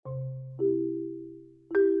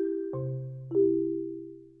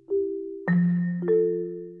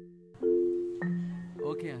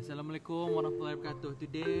Assalamualaikum warahmatullahi wabarakatuh.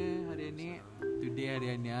 Hari ini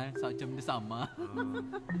macam dia sama.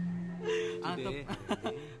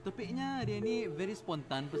 Topiknya hari ini very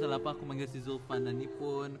spontan. Pasal apa aku manggil si Zulfan, dan ni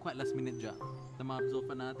pun quite last minute je. Maaf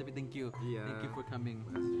Zulfan tapi thank you. Thank you for coming.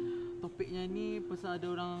 Topiknya ni pasal ada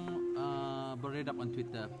orang beredar on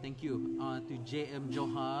Twitter. Thank you to JM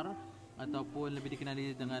Johar ataupun lebih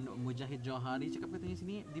dikenali dengan Mujahid Johari. Cakap katanya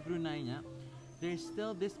sini di Brunei nya, there's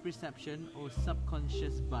still this perception or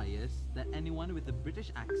subconscious bias that anyone with a British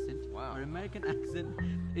accent or American accent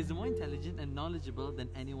is more intelligent and knowledgeable than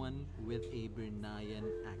anyone with a Bruneian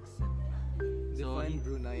accent. Define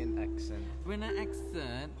Bruneian accent. Bruneian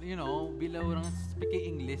accent, you know, bila orang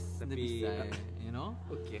speaking English Tapi, bisa, you know.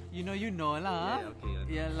 Okay. You know lah. Yeah, okay.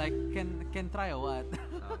 Yeah, like can try or what?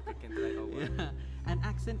 Can try or what? Yeah. An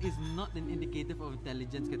accent is not an indicator of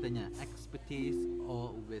intelligence katanya, expertise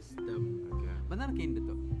or wisdom. Okay. Benar ke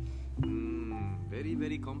itu?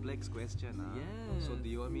 Very complex question. Yes. So do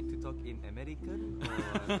you want me to talk in American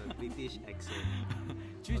or British accent?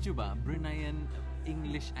 Cuba Bruneian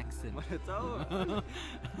English accent. Mana tahu.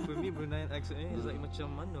 For me Bruneian accent is like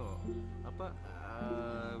macam mana? Apa?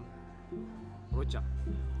 Rojak.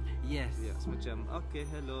 Yes. Yes, macam okay,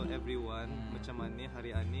 hello everyone. Macam mana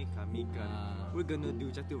hari ini kami kan we're gonna do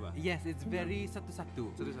macam tu bah. Yes, it's very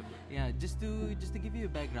satu-satu. Satu-satu. Yeah, just to give you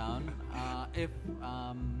a background, if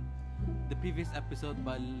the previous episode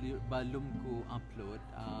balum ku upload,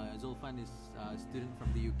 Zulfan is a student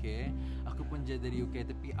from the UK. Aku pun je dari UK,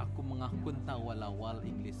 tapi aku mengaku entah awal-awal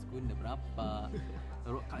English ku ndak berapa.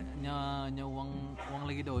 Nya wang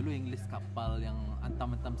lagi dahulu English kapal yang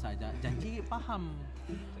antam-antam saja. Janji faham.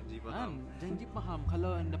 Janji faham.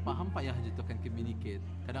 Kalau anda faham payah je tu kan communicate.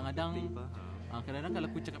 Kadang-kadang kalau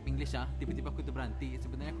aku cakap English tiba-tiba aku tu berhenti.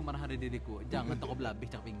 Sebenarnya aku marah dari diriku. Jangan tak kau berlabih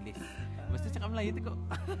cakap English. Mesti cakap Melayu tu kok.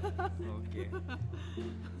 Okay.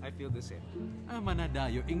 I feel the same. Mana ada,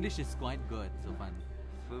 your English is quite good, Zulfan.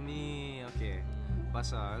 For me, okay.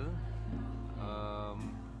 Pasal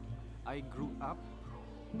I grew up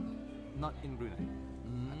not in Brunei.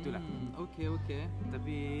 Itulah. Okay.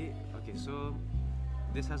 Tapi okay, so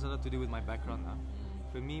this has a lot to do with my background lah.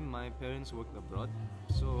 For me, my parents worked abroad,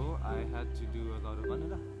 so I had to do a lot of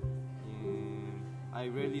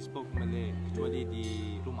I rarely spoke Malay kecuali di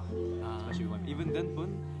rumah. Especially when, even then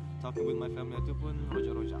pun talking with my family tu pun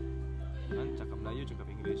rojak-rojak. Kan cakap Melayu, cakap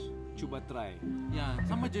English. Cuba try. Ya,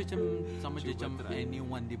 sama je macam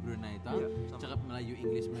anyone di Brunei tu. Cakap Melayu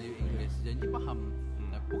English. Janji faham.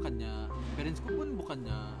 Bukannya parents ku pun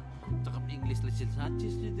bukannya cakap English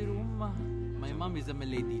lacis-lacis je di rumah. My mom is a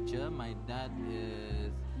Malay teacher, my dad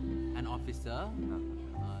is an officer.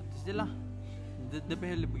 Terus je lah. Dia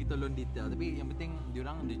lebih begitu long detail. Tapi yang penting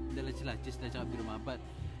diorang dah lacis-lacis dah cakap di rumah. But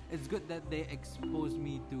it's good that they expose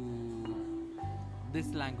me to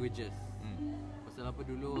these languages. Pasal apa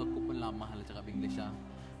dulu aku pun lama lah cakap English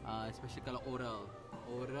especially kalau oral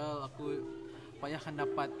aku payahkan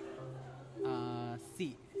dapat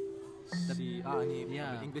C. Ni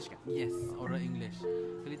English kan? Yes, oral English.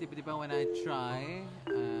 Kali tiba-tiba when I try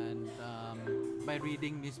and by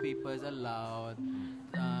reading newspapers aloud,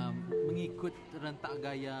 mengikut rentak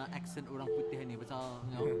gaya accent orang putih ni, pasal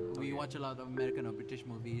we watch a lot of American or British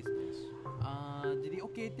movies. Jadi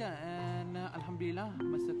okay dia, and alhamdulillah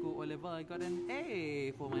masa ku O level I got an A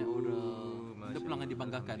for my oral. Dia pulang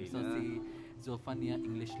dibanggakan. So si Zulfan ni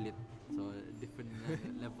English lit, so different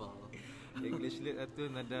level. English lit itu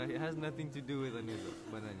nada, it has nothing to do with itu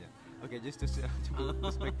sebenarnya. Okay, just to cuba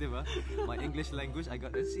perspektif my English language I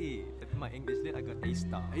got a C, tapi my English lit I got A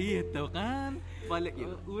star. Itu kan balik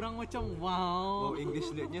gitu. Orang macam wow, English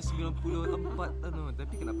litnya 94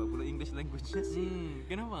 tapi kenapa pula English language-nya C?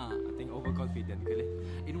 Kenapa? I think overconfident kali.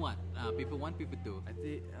 In what? Paper 1, paper 2. I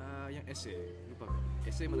think yang essay. Lupa.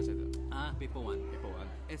 Essay mana satu? Paper 1.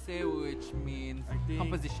 Essay, which means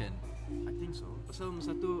composition. I think so. Pasal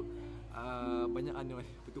satu banyak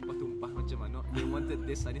bertumpah-tumpah macam mana. They wanted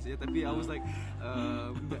this saja, tapi I was like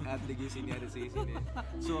add lagi sini, ada sini.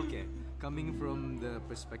 So okay, coming from the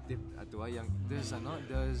perspective yang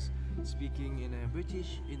does speaking in a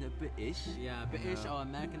British or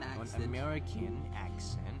American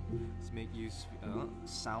accent make you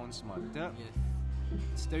sound smarter. Yes.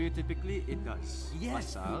 Stereotypically it does.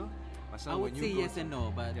 Yes. Pasal I would say yes and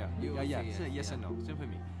no, but you would say yes and no. Same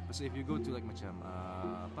for me. Pasal if you go to like macam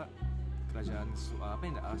kerajaan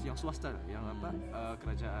yang swasta lah, yang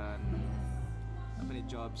kerajaan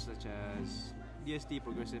jobs such as DST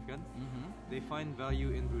Progressive kan, they find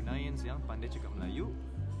value in Bruneians yang pandai cakap Melayu.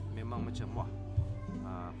 Memang macam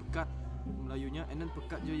pekat Melayunya, and then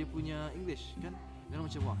pekat je dia punya English kan. Dan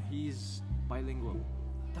macam he's bilingual.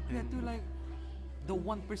 Tapi itu like the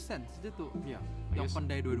 1% saja tu Yeah, yang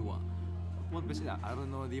pandai dua-dua. 1% lah. I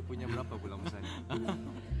don't know dia punya berapa pula masanya.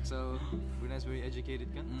 So Brunei is very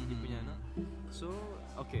educated kan, dia punya anak. So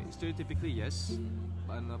okay, stereotypically yes.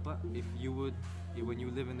 But apa, if when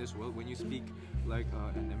you live in this world, when you speak like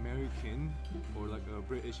an American or like a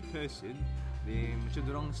British person, they macam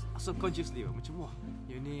dorang subconsciously macam wah,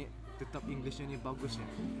 yang ni tetap Englishnya ni bagusnya.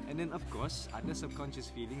 And then of course ada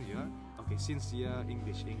subconscious feeling je. Okay, since dia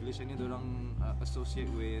Englishnya ni dorang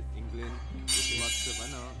associate with England, with lots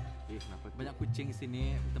of kenapa Banyak kucing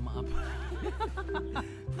sini, minta maaf.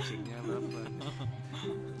 kucingnya berapa.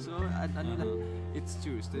 So anu lah, it's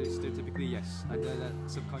true, stereotypically yes, ada that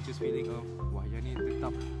subconscious feeling of wah yang ni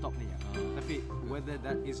tetap top ni ya. Tapi whether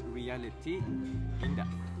that is reality, tidak.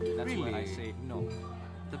 That's Really? why I say no.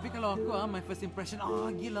 Tapi kalau aku my first impression,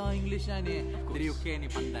 gila Englishnya ni dari UK ni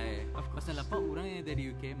pandai. Pasal apa orang yang dari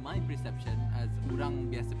UK, my perception as orang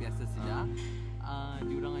biasa-biasa saja,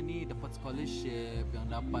 diorang ni dapat scholarship yang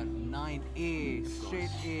dapat 9A,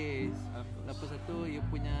 straight A's. Lepas satu dia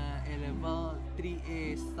punya A-level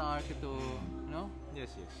 3A star gitu, you know?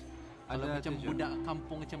 Yes. Kalau Ada macam tu je. budak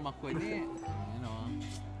kampung macam aku ni, you know,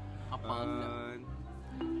 apa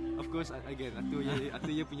Of course again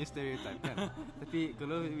itu dia punya stereotype kan. Tapi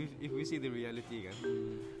kalau if we see the reality kan,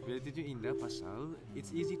 reality tu indah pasal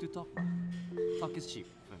it's easy to talk. Talk is cheap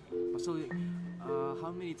for me. Pasal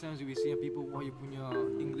how many times do we see people wah you punya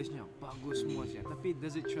Englishnya bagus semua sih, tapi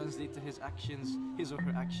does it translate to his or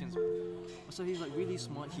her actions? Pasal he's like really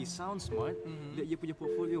smart, he sounds smart, dia punya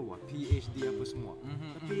portfolio wah PhD apa semua.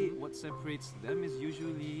 Tapi what separates them is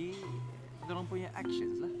usually dorang punya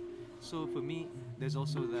actions lah. So for me, there's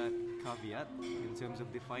also that caveat in terms of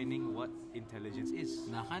defining what intelligence is.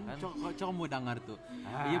 Nah kan, cakap mau dengar tu.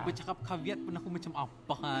 Dia bercakap caveat pun aku macam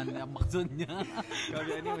apa kan maksudnya.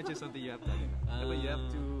 Caveat ni macam something you have to you have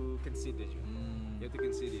to consider. You have to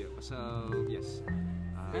consider. Pasal yes.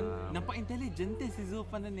 Kan nampak intelligent si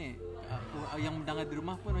Zulfan ni. Aku yang mendengar di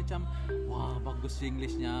rumah pun macam wah bagus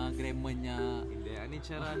Englishnya, grammarnya. Ini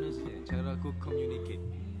cara cara aku communicate.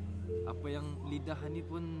 Apa yang lidah ni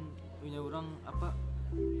pun punya orang apa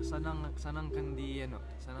senangkan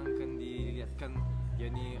dilihatkan dia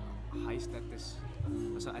ni high status.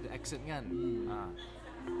 Pasal ada accent kan.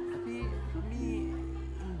 Tapi for me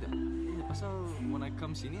tidak. Pasal when I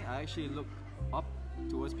come sini I actually look up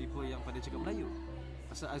towards people yang pada cakap Melayu.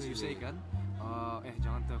 Pasal as you say kan,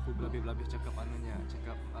 jangan aku belabih-belabih cakap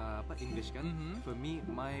English kan. For me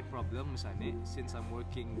my problem misalnya since I'm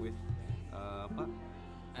working with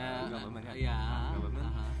government kan. Government.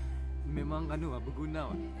 Memang berguna.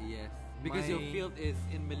 Yes. Because your field is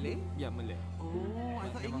in Malay? Yeah, Malay. Oh,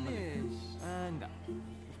 I thought English. Enggak.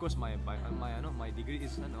 Of course my degree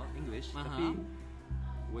is English, tapi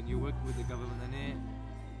when you work with the government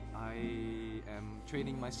I am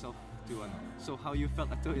training myself to so how you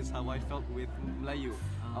felt atau is how I felt with Melayu.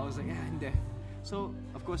 I was like so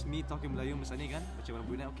of course me talking Melayu misalnya kan macam orang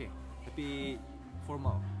Brunei okay, tapi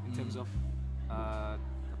formal in terms of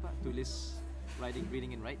tulis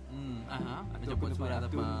reading and write. Macam buat surat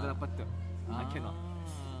apa? I cannot.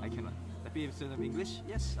 Tapi in terms of English,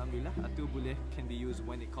 yes, alhamdulillah, itu can be used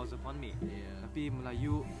when it calls upon me. Tapi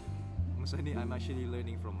Melayu, misalnya I'm actually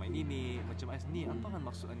learning from my nini, macam ni apa kan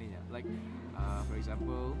maksud aninya? Like for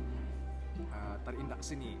example, tarik indak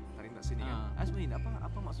sini kan. Sebenarnya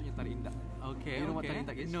apa maksudnya tarik indak? Okay, you know what tarik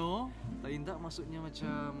indak is? No. Tarik indak maksudnya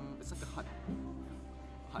macam it's like a hut.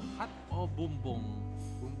 Hut Oh, bumbung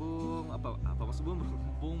apa maksud bumbung?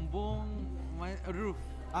 Bumbung roof.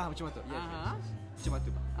 Macam tu. Yes. Macam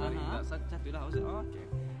tu. Tarik indak satu lah. Okay.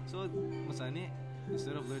 So misalnya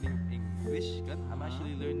instead of learning English kan, I'm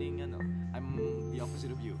actually learning I'm the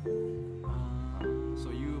opposite of you.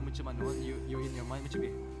 So you macam mana you in your mind macam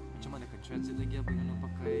macam mana kan translate lagi apa yang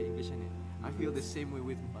pakai English ni. I feel the same way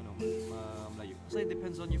with Melayu. So it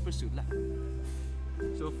depends on your pursuit lah.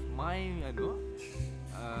 So my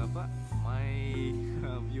my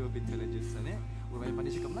view of intelligence ni orang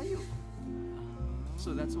pandai cakap Melayu.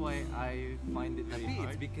 So that's why I find it very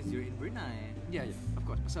hard. It's because you're in Brunei. Yeah, of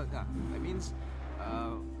course. Pasal that means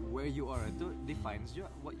where you are itu defines you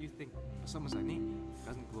what you think. Pasal masa ni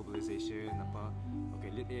kan globalization apa, okay,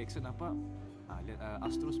 lihat accent apa, lihat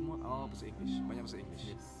Astro semua bahasa English, banyak bahasa English,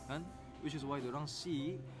 kan? Which is why orang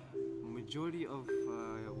see majority of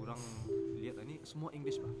orang lihat ni semua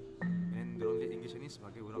English bah. And orang lihat English ni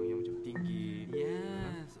sebagai orang yang macam tinggi.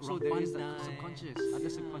 Yes. So there is that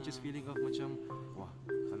subconscious feeling of macam wah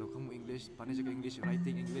kalau kamu English, pandai cakap English,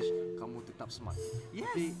 writing English, kamu tetap smart.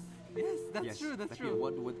 Yes. That's true. Tapi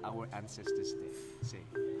what would our ancestors say?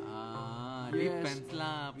 Depends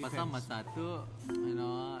lah. Pasal masa tu,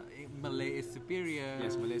 Malay is superior.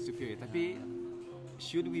 Yes, Malay is superior. Tapi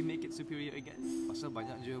should we make it superior again? Pasal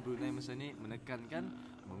banyak je Brunei masa ni menekankan,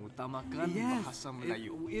 mengutamakan bahasa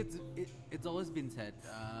Melayu. It's always been said,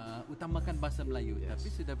 utamakan bahasa Melayu. Tapi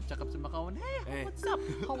sudah bercakap sama kawan, hey, what's up?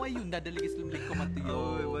 How are you? Dah ada lagi Assalamualaikum atau yo.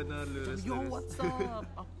 Benar lurus. Yo, what's up?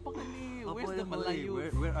 Apa ni? Where's the Melayu?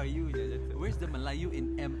 Where are you? Where's the Melayu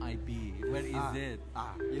in MIB? Where is it?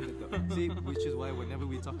 Yeah, betul. See, which is why whenever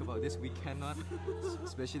we talk about this, we cannot,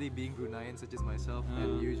 especially being Bruneian such as myself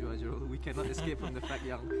and you Joajero, we cannot escape from the fact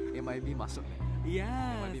yang MIB masuk ni.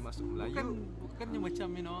 Yes. MIB masuk Melayu. Bukannya macam,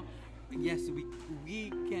 you know, yes,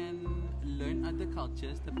 we can learn other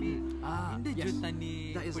cultures, tapi Indah juta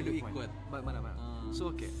ni perlu ikut. Mana. So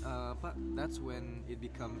okay, but that's when it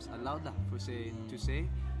becomes allowed lah to say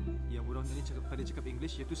yang orang ni cakap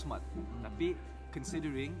English, dia tu smart. Tapi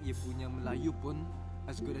considering dia punya Melayu pun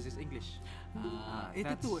as good as his English.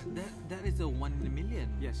 Itu tu, that is a 1 in a million.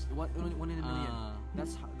 Yes, one in a million.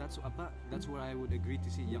 That's where I would agree to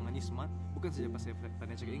see yang ni smart. Bukan saja pasal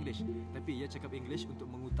pandai cakap English, tapi dia cakap English untuk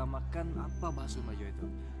mengutamakan apa bahasa Melayu itu.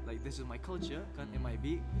 Like this is my culture, kan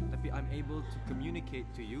MIB, tapi I'm able to communicate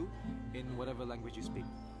to you in whatever language you speak.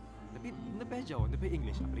 Tapi lebih jauh, lebih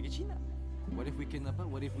English, apalagi Cina. What if we can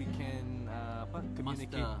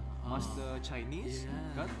communicate master Chinese,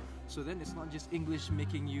 kan? So then it's not just English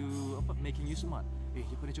making you smart. Dia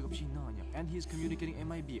pandai cakap Cina-nya and he's communicating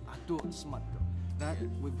MIB. Tu smart tu. That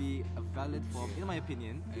would be a valid form, in my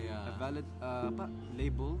opinion, a valid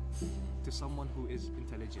label to someone who is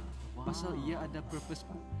intelligent. Pasal ia ada purpose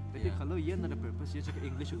pa. Tapi kalau ia tak ada purpose, dia cakap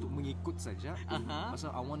English untuk mengikut saja.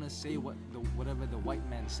 Pasal I want to say whatever the white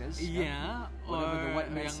man says. Whatever the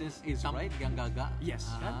white man says is right. Yang gagak. Yes.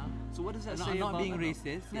 So what does that say not about being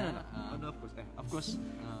racist? No, of course.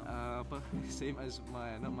 Same as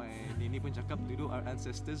my nini pun cakap dulu, our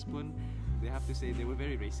ancestors pun they have to say they were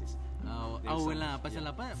very racist. Pasal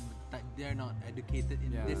apa? They're not educated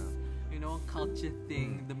in this, you know, culture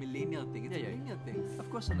thing, the millennial thing. It's a millennial thing. Of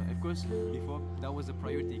course, before that was a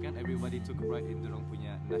priority kan. Everybody took pride in dorang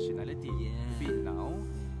punya nationality. But now,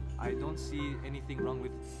 I don't see anything wrong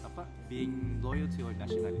with being loyal to your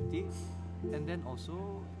nationality, and then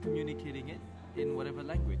also communicating it in whatever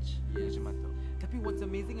language. Macam tu. Tapi what's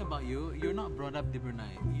amazing about you, you're not brought up di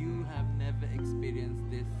Brunei. You have never experienced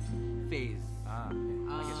this phase.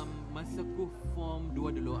 Masa ku form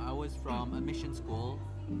 2 dulu, I was from a mission school.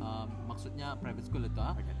 Maksudnya private school itu.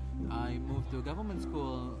 I moved to a government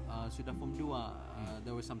school. Sudah form 2,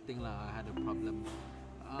 there was something lah, I had a problem.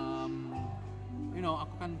 You know,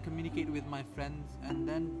 aku kan communicate with my friends, and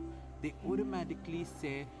then they automatically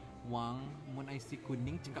say, Wang, mun IC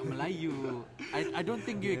kuning cakap Melayu. I don't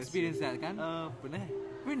think you experienced that kan? Pernah?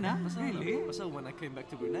 Really? Pasal when I came back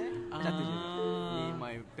to Brunei, jatuh je. Ni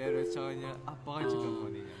my parents cakapnya apa cakap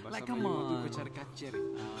kau ni? Like Bahasa Melayu tu kecar-kacir.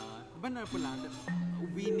 Benar pula.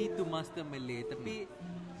 We need to master Malay, tapi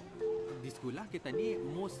di sekolah kita ni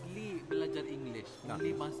mostly belajar English.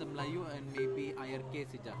 Only bahasa Melayu and maybe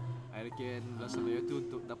IRK saja. IRK dan bahasa Melayu tu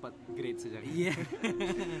untuk dapat grade saja.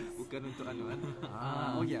 Bukan untuk anuan.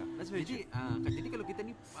 That's very true. Jadi kalau kita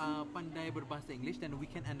ni pandai berbahasa English, then we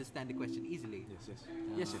can understand the question easily.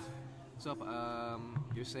 Yes. So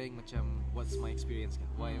you're saying macam what's my experience kan?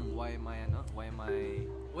 Why am I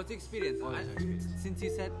What's the experience? Experience. Since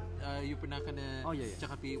you said you pernah kena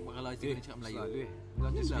cakapi kalau IC cakap Melayu. Selalu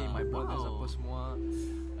not just me, my brothers apa semua.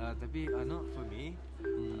 Tapi for me,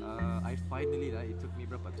 I finally it took me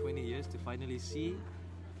berapa 20 years to finally see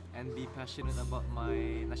and be passionate about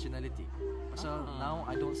my nationality. Pasal now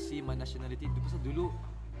I don't see my nationality. Pasal dulu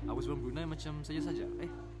I was from Brunei macam saja-saja.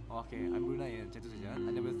 Okay, I'm Bruneian, macam tu saja.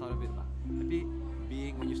 I never thought of it lah. Tapi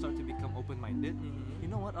when you start to become open-minded,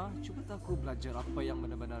 you know what cuba aku belajar apa yang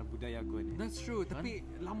benar-benar budaya aku ni. That's true, tapi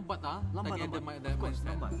lambat Lambat. Of course,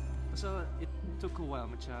 lambat. So it took a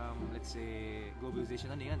while macam let's say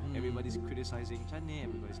globalization ni kan. Everybody's criticizing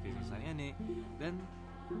China, everybody's criticizing ni. Then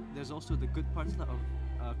there's also the good parts lah of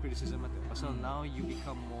criticism tu. Pasal now you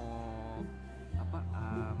become more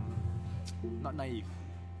not naive.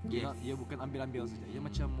 Dia bukan ambil-ambil saja. Dia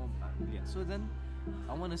macam more lihat. So then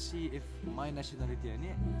I want to see if my nationality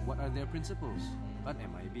ni, what are their principles? Kan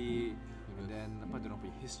MIB, and then dorang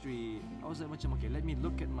punya history. I was like macam okay, let me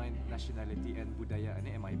look at my nationality and budaya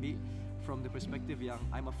ni MIB from the perspective yang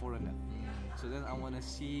I'm a foreigner. So then I want to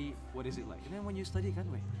see what is it like. And then when you study kan,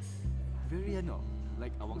 very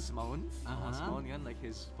like Awang Semaun kan, like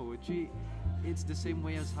his poetry, it's the same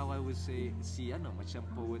way as how I would say see macam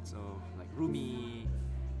poets of like Rumi.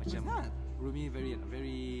 Macam Rumi,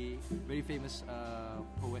 very famous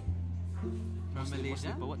poet. From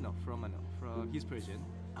Malaysia? Muslim poet, from he's Persian.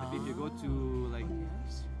 Tapi if you go to like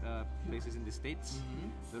places in the States,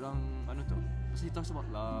 orang ano to? Kasi he talks about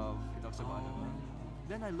love, he talks about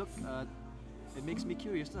then I look at it makes me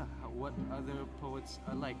curious lah what other poets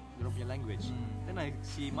are like their punya language. Then I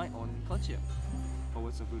see my own culture,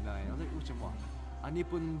 poets of Brunei. I was like, macam wah, ani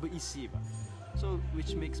pun berisi ba. So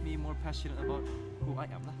which makes me more passionate about who I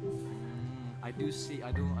am lah. I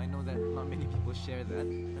know that not many people share that.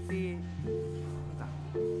 Tapi entah,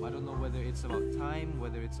 I don't know whether it's about time,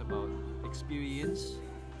 whether it's about experience.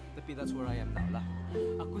 Tapi that's where I am now lah.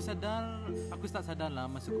 Aku start sadar lah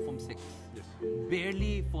masuk ke form 6. Yes.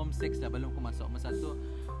 Barely form 6 lah belum aku masuk. Masa tu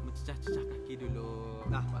mencecah-cecah kaki dulu.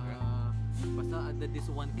 Pasal ada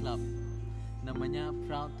this one club namanya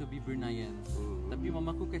Proud to be Bruneian. Tapi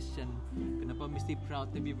mamaku question, kenapa mesti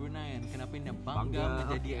proud to be Bruneian? Kenapa nak bangga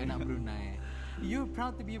menjadi anak Brunei? You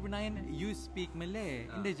proud to be Bruneian, you speak Malay.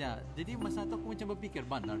 Indah je. Jadi masa tu aku macam berfikir,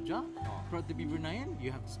 benar je. Proud to be Bruneian,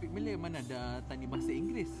 you have to speak Malay. Mana ada tanya bahasa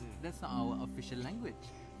Inggeris. That's not our official language.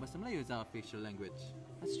 Bahasa Melayu is our official language.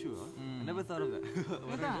 That's true. I never thought of that.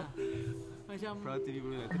 Betul. Macam Proud to be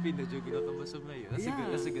Brunei. Tapi dah juga gunakan bahasa Melayu.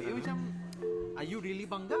 That's a good. Macam, are you really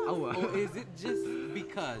bangga? Or is it just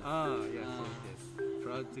because? Yes.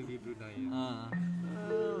 Proud to be Brunei.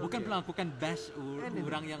 Bukan pula aku kan bash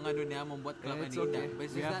orang yang membuat kelab It's ni. okay. But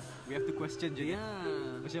it's We just have, we have to question je.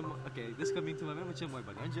 Yeah. Macam okay, this coming to my mind macam why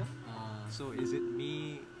bangga je. So is it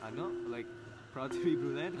me like proud to be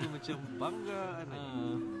Brunei atau macam bangga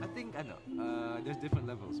I think there's different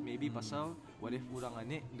levels. Maybe pasal what if orang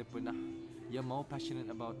ni dia pernah mau passionate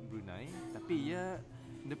about Brunei tapi dia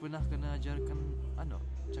pernah kena ajarkan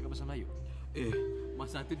cakap bahasa Melayu.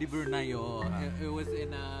 Masa tu di Brunei it was in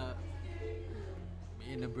a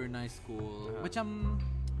Brunei school. Macam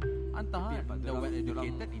entah the well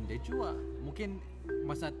educated India juga. Mungkin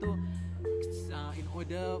masa tu in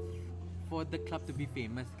order for the club to be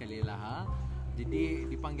famous kali lah. Jadi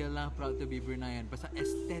dipanggil lah Proud to be Bruneian. Pasal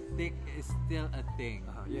aesthetic is still a thing.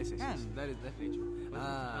 Yes. Kan? That is definitely true.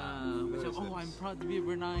 Macam I'm proud to be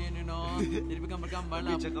Bruneian, Jadi bergambar-gambar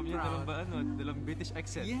lah. Tapi cakapnya dalam British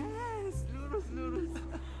accent. Yes, lurus.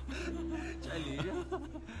 Charlie,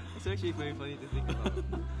 it's actually very funny to think about.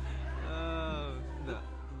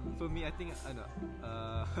 For me, I think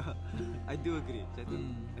I do agree.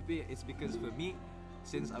 Tapi it's because for me,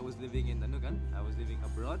 since I was living in I was living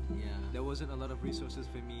abroad. There wasn't a lot of resources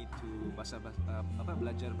for me to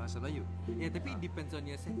belajar bahasa Melayu. Tapi it depends on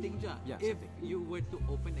your setting je. If setting. you were to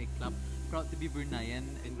open a club Proud to be Bruneian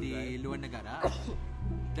di luar negara,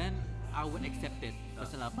 then I would accept it.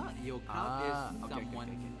 Pasal apa? Your crowd is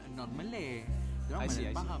someone non-Malay. Diorang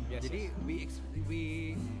mana faham. Yes, Jadi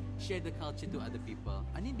we share the culture to other people.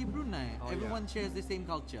 Ani di Brunei, everyone shares the same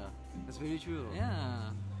culture. That's very true.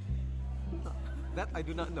 Yeah. That I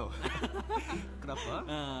do not know. Kenapa?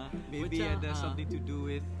 Maybe macam, ada something to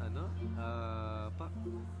do with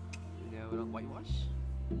orang whitewash.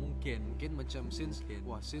 Mungkin Macam since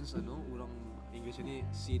orang English ni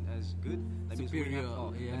seen as good, that superior.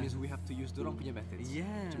 Means we have to use dorang punya methods.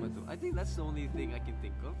 Yes. Cuma tu. I think that's the only thing I can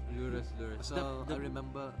think of. Lurus. So I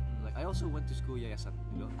remember like I also went to school yayasan,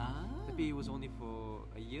 Tapi it was only for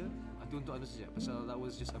a year. Itu untuk saja. Pasal that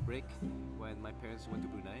was just a break when my parents went to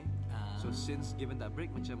Brunei. So since given that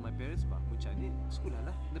break, macam my parents macam ni sekolah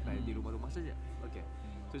lah, depan di rumah-rumah saja. Okay.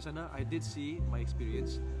 So di sana I did see my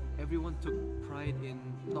experience. Everyone took pride in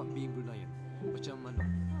not being Bruneian. Macam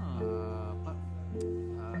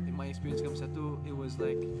in my experience kan satu, it was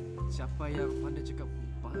like siapa yang pandai cakap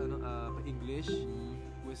English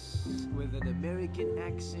with an American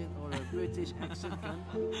accent or a British accent kan,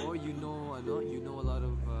 or you know a lot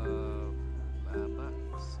of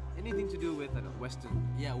anything to do with Western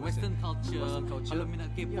culture. Kalau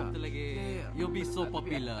minat K-pop tu lagi, you'll be so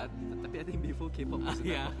popular. Tapi I think before K-pop was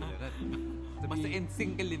not popular kan. Masa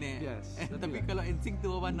NSYNC kali ni. Yes. Tapi kalau NSYNC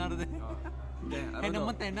tu benar tu. Hannah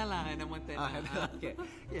Montana lah, Hannah Montana. Okay.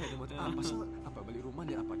 Hannah Montana. Pasal apa balik rumah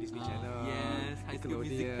dia Disney Channel. Yes, High School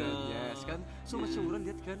Musical. Yes kan. So macam orang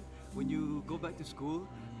lihat kan, when you go back to school,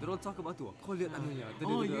 they all talk about tu. Kau lihat anunya.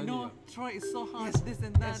 Troy is so hard, this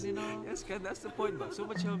and that, Yes kan, that's the point bah. So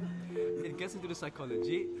macam it gets into the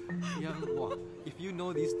psychology yang if you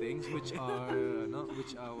know these things which are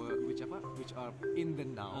in the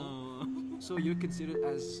now, so you're considered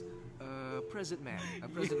as a present man, a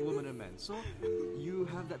present woman or man. So you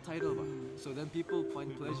have that title bah. So then people find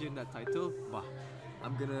pleasure in that title.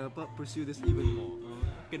 I'm gonna pursue this even more.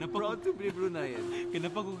 Kenapa Proud to be Bruneian.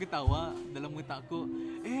 Kenapa aku ketawa dalam mata aku?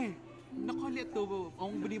 Nak lihat tu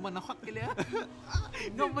orang beri mana hak kali ya?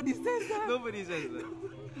 Nobody says that.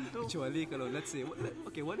 Kecuali kalau let's say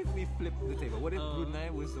okay, what if we flip the table? What if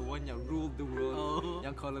Brunei was the one yang ruled the world,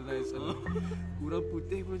 yang colonized orang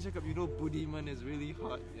putih pun cakap Budiman is really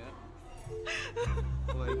hot, yeah.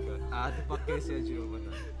 Oh my god. Terpakai saya Jerome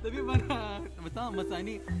Mata. Tapi betul masa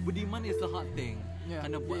ni Budiman is the hot thing.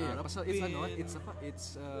 Karena buat Arab. Pasal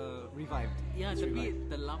it's revived. Ya, it's tapi revived.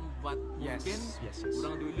 terlambat Yes, mungkin. yes.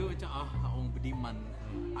 Orang dulu macam orang Budiman.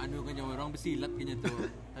 Kanya orang bersilat kanya tu.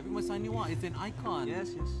 Tapi masa ni it's an icon.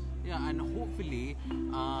 Yes. Yeah, and hopefully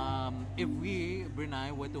if we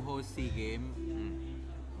Brunei were to host SEA Game,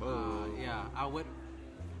 I would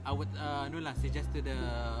suggest to the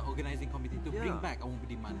organising committee to bring back Awang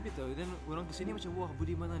Budiman. Betul. Dan orang kesini macam wah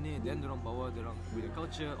Budiman ni. Dan orang bawa orang punya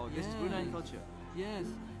culture. This is Brunei culture. Yes,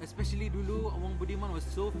 especially dulu Awang Budiman was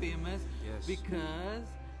so famous because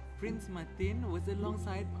Prince Martin was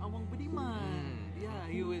alongside Awang Budiman. Yeah,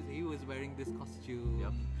 he was wearing this costume.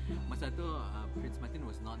 Yep. Masa tu Prince Martin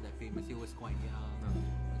was not that famous. He was quite young.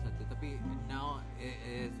 Masa tu, tapi now it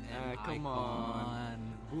is an come icon. on.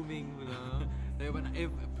 Booming pula.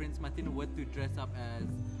 If Prince Martin were to dress up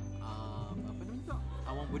as apa nama tu?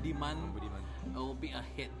 Awang Budiman, it will be a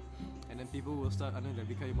hit. And then people will start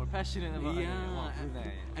becoming more passionate about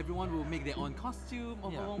Brunei. Everyone will make their own costume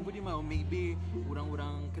of Awang Budiman, or maybe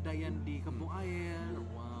orang-orang Kedayan di Kampung Air.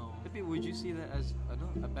 Wow. Tapi would you see that as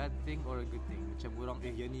a bad thing or a good thing? Macam orang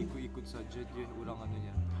yang ni ikut saja je orang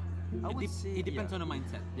anunya. It depends on the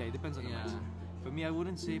mindset. Yeah, it depends on the mindset. For me, I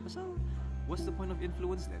wouldn't say pasal what's the point of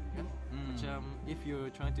influence then? Kan? Macam if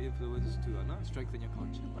you're trying to influence to strengthen your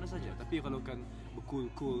culture, mana saja. Tapi kalau kan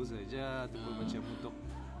cool saja ataupun macam untuk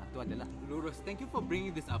itu adalah lurus. Thank you for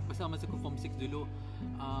bringing this up. Pasal masa aku form 6 dulu,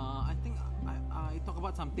 I think I talk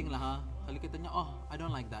about something lah. Kalau katanya, I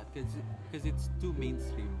don't like that because it's too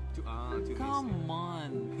mainstream. Too Come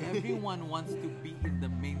on, everyone wants to be in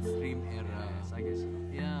the mainstream era. Yes, I guess.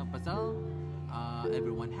 Yeah, pasal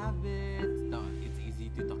everyone have it. It's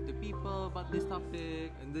easy to talk to people about this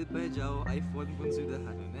topic. And then jauh iPhone pun sudah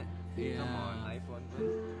ada. Come on, iPhone pun.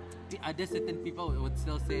 Ada certain people would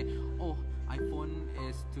still say, iPhone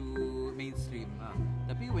is too mainstream.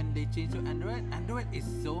 Tapi when they change to Android is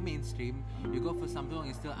so mainstream. You go for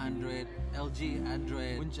Samsung, it's still Android. LG,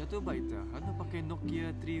 Android. Punca tu baik tak? Anda pakai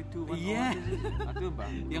Nokia 3210 Yeah. Itu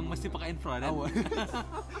ba? Yang mesti pakai infrared.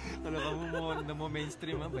 Kalau kamu mau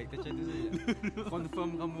mainstream baik macam tu saja. Confirm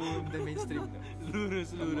kamu the mainstream tu.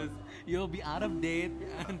 Lurus. You'll be out of date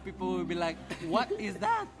and people will be like, what is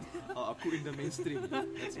that? Aku in the mainstream.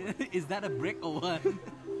 Is that a brick or what?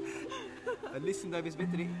 At least sudah habis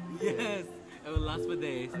bateri. Yes, it will last for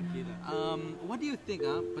days. Okay lah. What do you think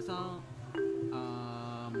pasal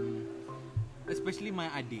especially my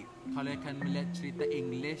adik, kalau akan melihat cerita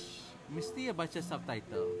English mesti baca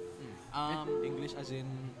subtitle. English as in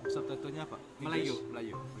subtitlenya apa? Melayu.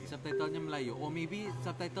 Okay. Subtitlenya Melayu or maybe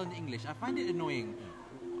subtitlenya English. I find it annoying.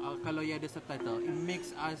 Kalau ada subtitle, it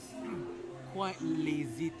makes us quite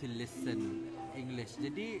lazy to listen English.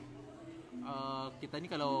 Jadi kita ni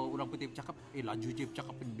kalau orang putih bercakap, laju je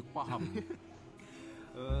bercakap penduduk faham.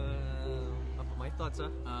 My thoughts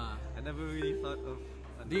I never really thought of.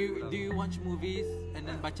 Do you watch movies and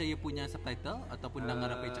then baca dia punya subtitle ataupun dengar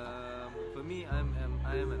apa dia cakap? For me, I'm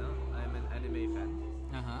an anime fan.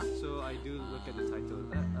 So I do look at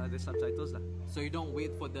the subtitles lah. So you don't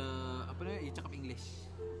wait for the you cakap English.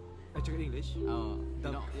 I cakap English.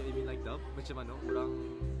 Dub. You mean like dub? Macam mana orang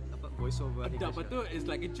voice over English? Dub tu is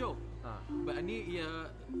like a joke. But ni ia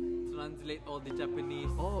translate all the Japanese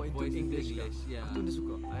into English. Yeah. Aku tu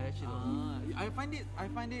suka. I actually I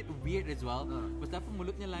find it weird as well. Pasal apa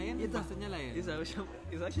mulutnya lain, bahasanya lain. It's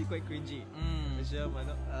actually quite cringy. Macam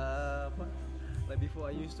mana? Like before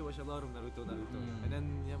I used to watch a lot of Naruto. And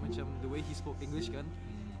then macam the way he spoke English kan.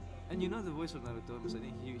 And you know the voice of Naruto,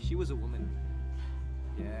 misalnya she was a woman.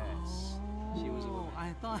 Yes. She was a woman.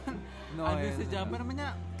 I thought ada saja apa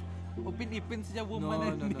namanya? Upin-ipin saja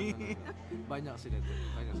woman ni. Banyak sih tu.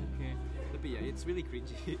 Okay. Tapi it's really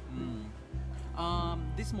cringy.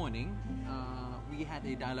 This morning we had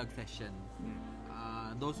a dialogue session.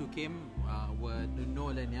 Those who came would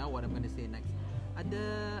know what I'm going to say next.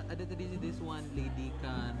 Ada tadi this one lady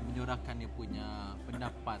kan menyuarakan dia punya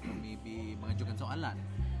pendapat or maybe mengajukan soalan.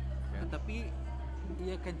 Tapi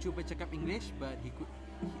dia kan cuba cakap English but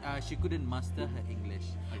she couldn't master her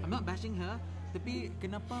English. I'm not bashing her, tapi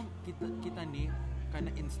kenapa kita ni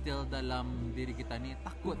kena instill dalam diri kita ni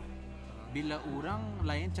takut bila orang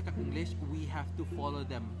lain cakap English, we have to follow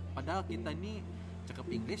them. Padahal kita ni cakap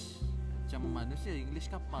English macam manusia English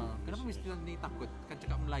kapal. Kenapa mesti kita ni takut kan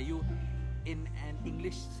cakap Melayu in an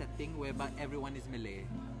English setting whereby everyone is Malay?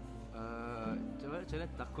 macam mana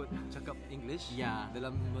takut cakap English Ya.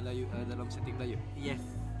 dalam Melayu, dalam setting Melayu. Yes.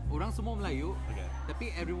 Orang semua Melayu, Okay. tapi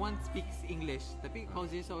everyone speaks English. Tapi kau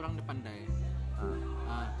je seorang dia pandai.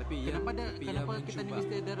 Tapi Kenapa yang kita ni mencuba.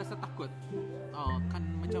 mesti ada rasa takut? Kan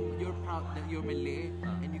macam you're proud that you're Malay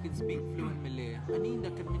and you can speak fluent Malay. Ani dah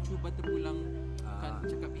akan mencuba terpulang kan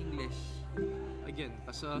cakap English. Again,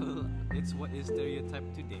 pasal it's what is stereotype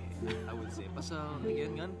today, I would say. Pasal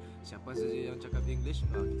again kan, siapa saja yang cakap English,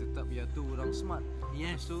 kita tak biar tu orang smart.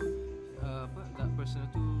 Yes. So that person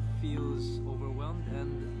tu feels overwhelmed and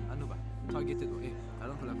targeted.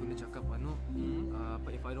 Kalau aku nak cakap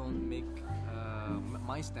if I don't make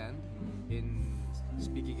my stand in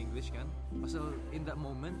speaking English kan, pasal in that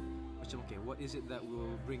moment macam what is it that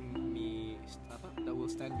will bring me that will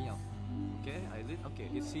stand me out. Okay, I did.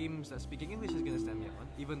 Okay, it seems that speaking English is gonna stand me out,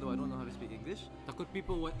 even though I don't know how to speak English. Takut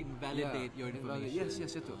people will invalidate your information.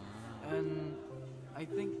 Yes, itu. And I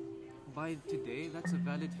think by today that's a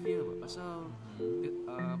valid fear. Pasal,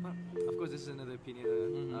 of course, this is another opinion.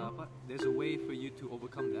 There's a way for you to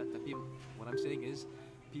overcome that. Tapi what I'm saying is,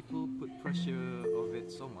 people put pressure of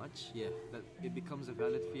it so much that it becomes a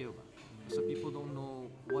valid fear. So people don't know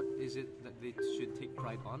what is it that they should take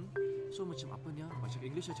pride on. So macam apa ni cakap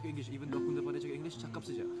English, even though aku dah pandai cakap English, cakap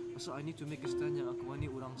saja. Pasal I need to make a stand yang aku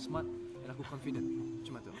ni orang smart and aku confident.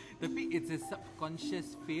 Macam tu. Tapi it's a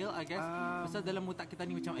subconscious feel, I guess. Pasal dalam otak kita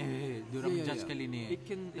ni macam diorang judge kali ni.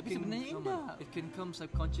 Tapi sebenarnya enggak. It can come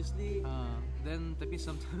subconsciously. Then tapi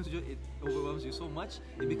sometimes it overwhelms you so much,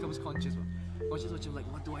 it becomes conscious. Conscious macam like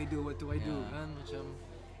what do I do kan, macam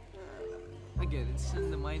again, it's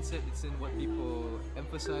in the mindset, it's in what people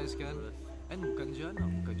emphasize kan. And bukan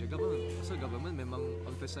je government. Pasal government memang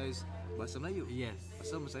emphasize bahasa Melayu. Yes.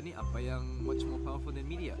 Pasal masa ni apa yang much more powerful than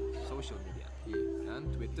media, social media.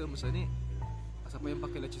 Kan Twitter masa ni siapa yang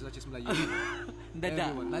pakai lacis-lacis Melayu?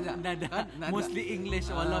 Dadah. Kan? Mostly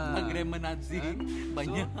English, walaupun grammar Nazi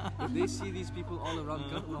banyak. So, if they see these people all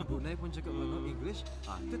around kan, orang Brunei pun cakap English,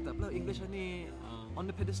 tetaplah English ni on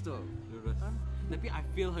the pedestal. Kan? Tapi I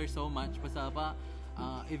feel her so much. Pasal apa?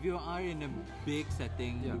 If you are in a big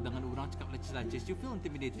setting dengan orang cakap lacis-lacis, you feel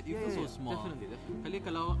intimidated. You feel so small. Definitely. Kali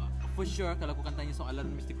kalau for sure kalau aku kan tanya soalan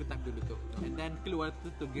mesti aku type dulu tu. And then keluar tu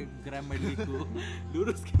Grammarly ku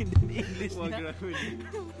luruskan dan English nya.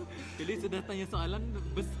 Kali sudah tanya soalan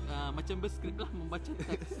macam berskrip lah membaca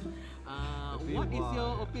teks. What is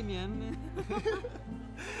your opinion?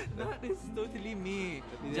 That is totally me.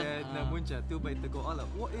 Dia nak muncul tu baik tegur Allah.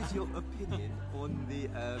 What is your opinion on the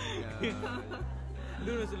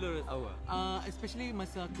Lurus. Especially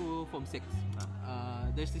masa aku form 6.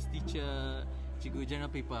 There's this teacher, cikgu general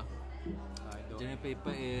paper. General paper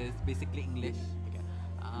is basically English.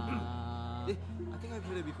 I think I've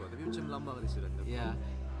heard it before. Tapi macam lama kali sudah. Yeah.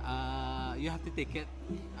 You have to take it.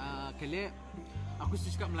 Kali aku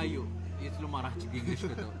suka cakap Melayu. Dia selalu marah cikgu English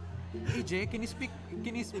kata. Jay, can you speak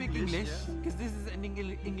English? Because this is an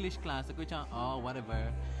English class. Aku macam, whatever.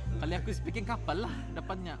 Kali aku speaking kapal lah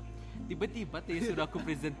dapatnya. Tiba-tiba dia suruh aku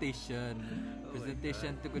presentation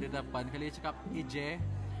tu aku dah dapat. Kali dia cakap, EJ,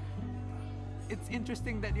 it's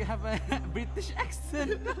interesting that you have a British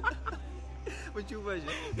accent. Mencuba je.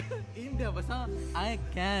 Indah pasal I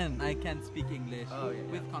can speak English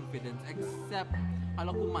with confidence, except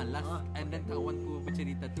kalau aku malas and then kawanku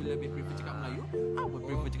bercerita tu lebih prefer cakap Melayu, I would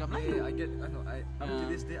prefer cakap Melayu. I get, up to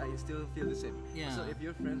this day I still feel the same. So if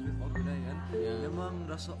you're friends with orang Brunei kan, memang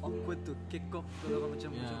rasa awkward to kick off kalau macam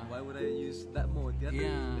why would I use that mode kan?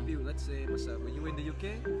 Tapi let's say masa when you were in the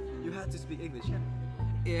UK, you had to speak English kan?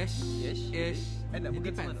 Ish. And It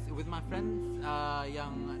depends. With my friends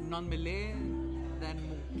yang non-Malay, then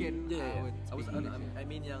mungkin I would speak English. I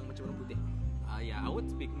mean yang macam orang putih. I would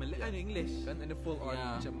speak Malay and English. Kan in a full on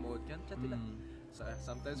macam mode kan? Cantik lah. So,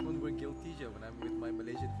 sometimes pun we're guilty je when I'm with my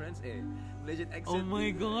Malaysian friends. Malaysian accent. Oh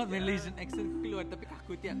my god, Malaysian accent keluar. Tapi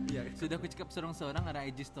aku tiap sudah aku cakap seorang-seorang ada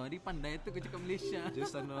IG story, pandai tu aku cakap Malaysia.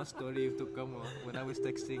 Just another story untuk kamu. When I was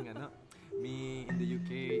texting me in the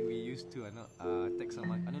UK, we used to text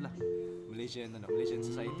sama Malaysian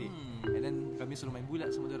society. And then kami selalu main bulat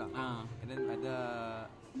sama orang. And then ada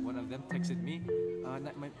one of them texted me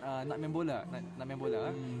nak main bola.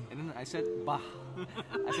 And then I said bah.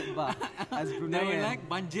 As Brunei. They were like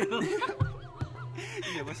banjir.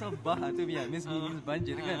 Ya, pasal bah tu means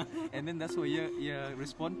banjir kan. And then that's why you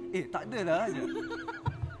respond, tak ada lah.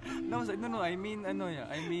 No, I was like, no, I mean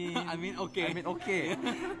okay.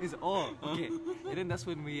 It's okay. And then that's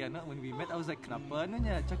when we met, I was like, kenapa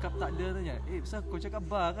anunya cakap tak ada anunya? Pasal kau cakap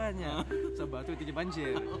bar kan ya? Sabar tu tiada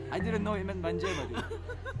banjir. I didn't know it meant banjir tadi.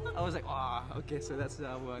 I was like, okay, so that's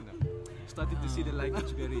our started to see the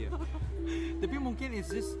language barrier. Tapi mungkin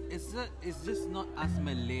it's just not us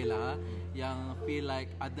Malay lah yang feel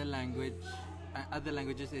like other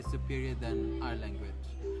languages is superior than our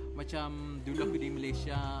language. Macam dulu aku di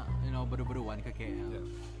Malaysia, baru-baruan ke KL. Yeah.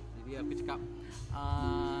 Jadi aku cakap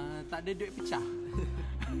tak ada duit pecah.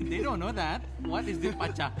 They don't know that. What is duit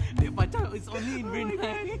pecah? Duit pecah is only in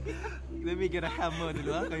Brunei. Let me get a hammer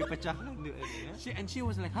dulu kami pecahkan duit ni. And she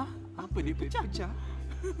was like, apa duit pecah?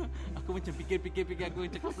 Aku macam fikir aku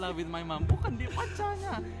cakap lah with my mom, bukan duit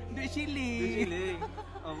pecahnya, duit shilling.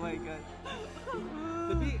 Oh my god.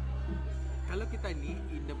 Tapi kalau kita ni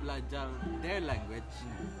ida belajar their language,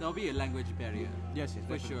 there'll be a language barrier. Yes,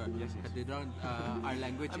 for sure. Yes. Because they don't, our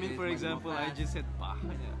language. I mean, is for much example, more I fast. just said bah.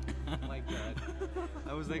 Oh my god.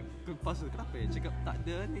 I was like, pasal kenapa ya? Cakap tak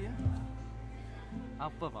ada ni ya?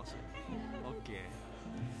 Apa maksud? Okay.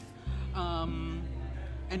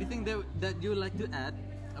 Anything that you like to add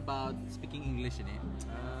about speaking English ini?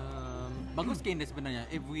 Bagus ke ini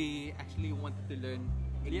sebenarnya if we actually want to learn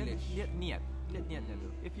English. Lihat niatnya tu.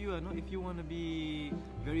 If you want to be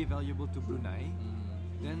very valuable to Brunei,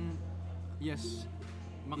 then yes.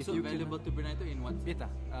 Maksud valuable to Brunei tu in what? Beta,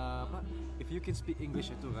 if you can speak English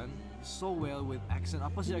itu kan so well with accent,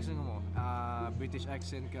 apa sih accent kamu? British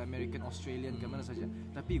accent ke American, Australian ke mana saja.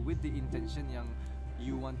 Tapi with the intention yang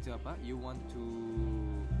you want to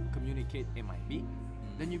communicate MIB,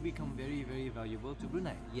 then you become very very valuable to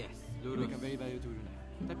Brunei. Yes, You become very valuable to Brunei.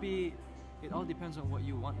 Tapi it all depends on what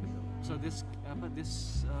you want betul. So this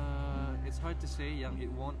it's hard to say yang it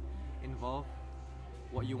won't involve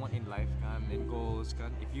what you want in life kan, and goals kan.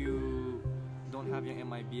 If you don't have your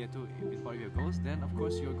MIB itu in part of your goals, then of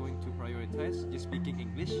course you're going to prioritize just speaking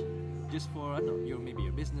English just for maybe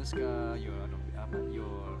your business ka, your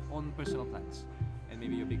own personal plans and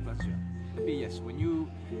maybe your big plans juga. Tapi yes, when you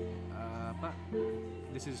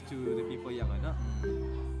this is to the people yang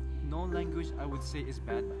no language I would say is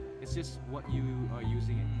bad. It's just what you are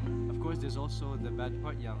using it. Of course, there's also the bad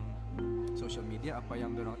part yang social media apa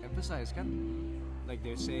yang dorang emphasize kan. Like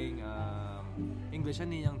they're saying English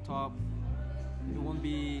ni yang top. It won't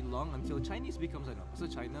be long until Chinese becomes so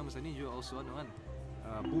China masa ni juga also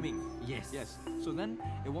booming. Yes. So then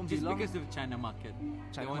it won't Just be long because of China market.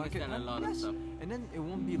 They China market understand a lot of yes. stuff. And then it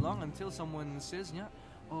won't be long until someone says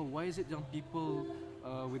why is it young people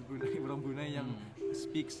with Brunei yang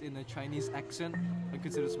speaks in a Chinese accent are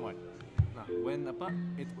considered smart? Nah, when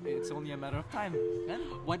it's only a matter of time kan?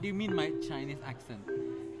 What do you mean by Chinese accent?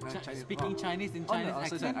 Speaking Chinese in Chinese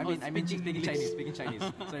accent? I mean speaking English? Chinese.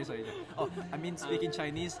 Sorry. I mean speaking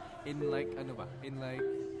Chinese in like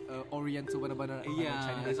Oriental benar-benar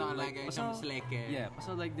Chinese. It's not like macam seleke. Yeah,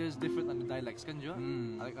 pasal like there's different dialects kan juga.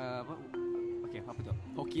 Like apa tu?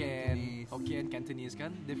 Hokkien, Cantonese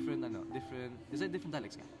kan? Different. Is that different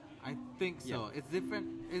dialects kan? I think so. Yeah. It's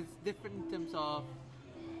different in terms of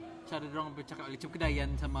cara dorang bercakap macam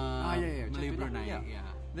Kedayan sama Melayu Brunei. Yeah.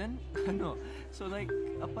 Then so like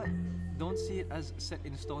don't see it as set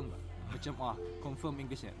in stone lah. Macam confirm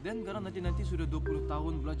Englishnya. Then kalau nanti sudah 20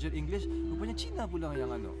 tahun belajar English, rupanya Cina pula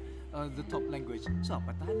yang the top language. So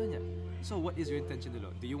apa tahanannya? So what is your intention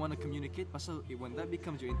dulu? Do you want to communicate? Pasal when that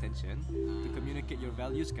becomes your intention to communicate your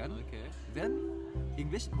values kan? Okay. Then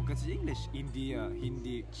English bukan saja English, India,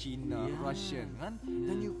 Hindi, China, Russian kan?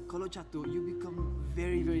 Then you kalau jatuh, you become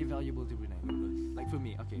very very valuable to Brunei. Like for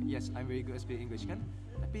me, okay, yes, I'm very good at speaking English kan?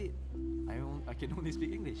 Tapi I can only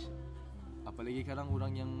speak English. Apalagi kadang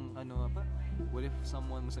orang yang what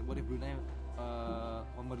if Brunei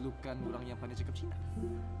memerlukan orang yang pandai cakap Cina.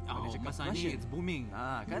 Masa ni it's booming.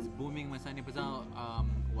 Kan? It's booming masa ni pasal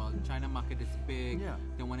China market is big.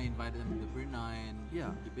 They want to invite them to Brunei and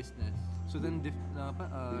do business. So then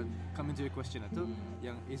coming to your question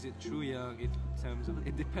yang is it true yang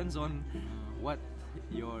it depends on what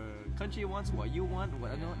your country wants, what you want,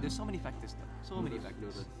 there's so many factors though. So many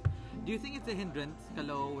factors. Do you think it's a hindrance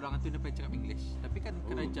kalau orang tu dapat cakap English? Tapi kan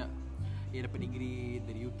kerajaan dapat degree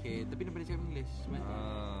dari UK tapi dapat cakap English.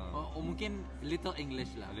 Or mungkin little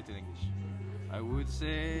English lah. A little English. I would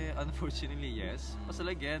say unfortunately yes. Pasal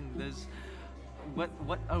again there's what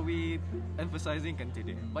are we emphasizing kan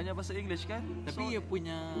today? Banyak bahasa English kan? Tapi ia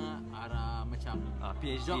punya arah macam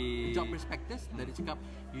PhD job perspectives dari cakap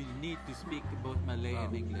you need to speak both Malay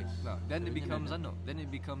and English. Then it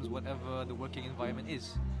becomes whatever the working environment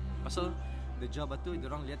is. Pasal the job tu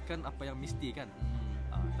diorang lihat kan apa yang mesti kan.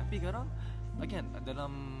 Tapi sekarang again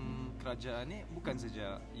dalam kerajaan ni bukan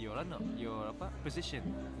saja your position,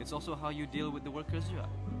 it's also how you deal with the workers juga.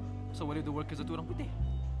 So what if the workers itu orang putih?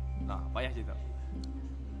 Nah, payah je tak?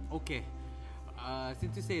 Okay.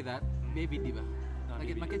 Since you say that, baby diva.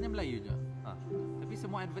 Target marketnya Melayu je. Tapi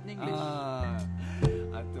semua advertnya English.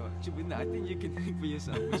 Atau cuba nak, I think you can think for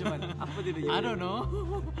yourself. Macam mana? Apa dia? I don't know.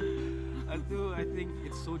 Atau I think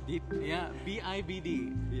it's so deep. Yeah,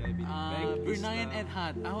 BIBD. BIBD. Bruneian at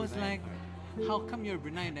heart. I was like, how come you're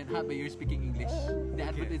Bruneian at heart but you're speaking English? The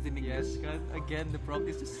advert is in English. Yes, kan? Again, the problem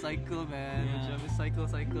is the cycle, man. Yeah. Macam cycle.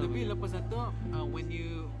 Tapi lepas itu,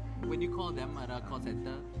 when you call them at a call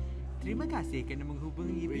center, terima kasih kerana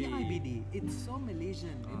menghubungi BIBD. It's so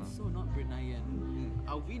Malaysian. It's so not Bruneian.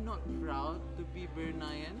 Are we not proud to be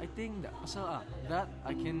Bruneian? I think that pasal that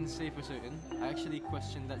I can say for certain. I actually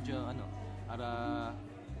question that je ada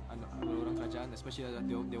orang kerajaan, especially ada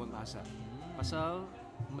Dewan Bahasa. Pasal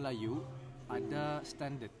Melayu ada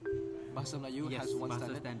standard. Bahasa Melayu has one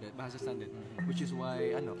standard. Bahasa standard. Which is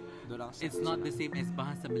why dorang it's not the same as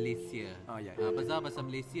bahasa Malaysia. Yeah. Bahasa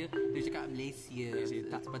Malaysia dia cakap Malaysia.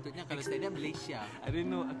 Tak sepatutnya kalau saya dia Malaysia. I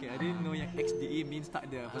didn't know yang XDE means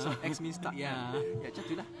tak ada. Pasal X means tak ada. Ya, macam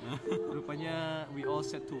itulah. Rupanya we all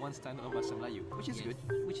set to one standard of bahasa Melayu, which is good.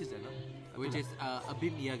 Which is a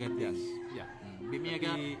BIM Niaga thing. Yeah. BIM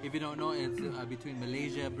Niaga, if you don't know, it's between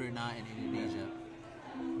Malaysia, Brunei and Indonesia.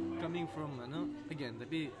 Coming from again,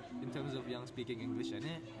 tapi in terms of yang speaking English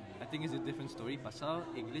I think it's a different story. Pasal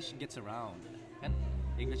English gets around, kan?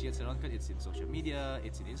 English gets around kan, it's in social media,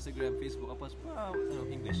 it's in Instagram, Facebook, apa semua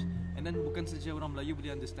English. And then bukan saja orang Melayu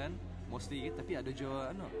boleh understand mostly, tapi ada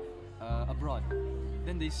juga abroad.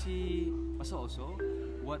 Then they see pasal also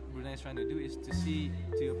what Brunei is trying to do is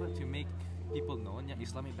to make people know yang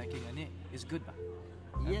Islamic banking is good bah.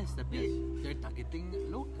 Yes, tapi they're targeting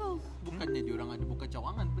locals. Bukannya diorang ada buka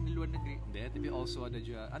cawangan pun di luar negeri. Tapi also ada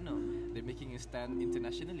juga they're making a stand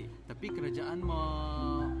internationally. Tapi kerajaan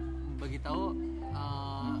bagi tahu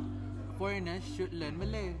foreigners should learn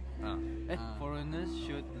Malay. Foreigners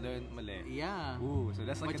should learn Malay. Yeah. So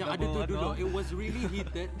that's like macam a double. Ada tu dulu. It was really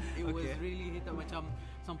heated. Was really heated macam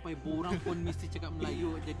sampai borang pun mesti cakap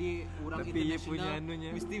Melayu. Jadi orang tapi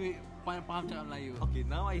international mesti faham cakap Melayu. Okay,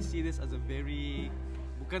 now I see this as a very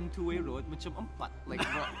bukan two-way road, macam empat, like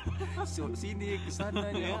so sini ke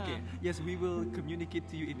sana ni. Okay, yes, we will communicate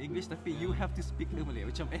to you in English, tapi you have to speak Malay.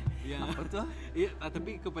 Macam apa tu?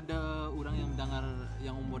 Tapi kepada orang yang mendengar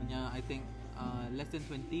yang umurnya I think less than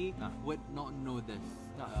 20 would not know this.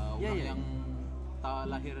 Orang yang tak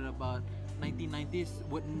lahir about 1990s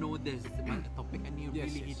would know this topic, and you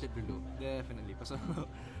really heated dulu. Definitely. Pasal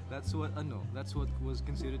that's what was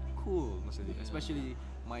considered cool, maksudnya, especially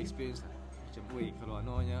my experience. Macam, kalau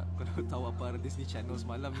kalau tahu apa Disney Channel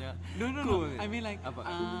semalamnya. No. Cool. I mean like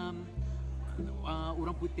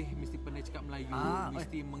orang putih mesti pandai cakap Melayu,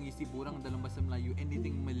 mesti mengisi borang dalam bahasa Melayu,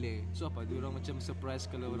 anything Malay. So apa? Diorang macam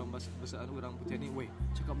surprise kalau orang bahasa orang putih ni,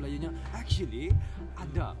 cakap Melayunya. Actually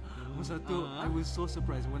ada. Masa tu I was so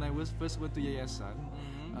surprised when I first went to yayasan.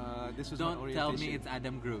 This was Don't my orientation. tell me it's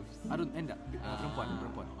Adam Grooves.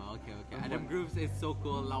 Perempuan. Okay. Adam Grooves is so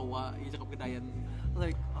cool, lawa, dia cakap Kedayan.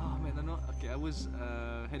 Like, man, okay, I was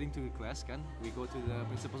heading to class kan. We go to the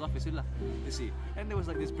principal's office lah, you see. And there was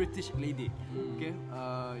like this British lady, okay,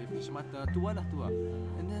 mata tua.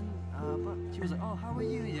 And then she was like, oh, how are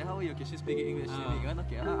you? Yeah, how are you? Okay, she's speaking English kan.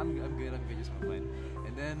 Okay, I'm good, just fine.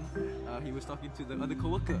 And then he was talking to the other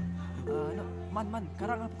coworker. Man,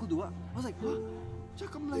 karang aku dua. I was like,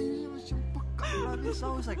 cakap Melayu macam pekat lah ni.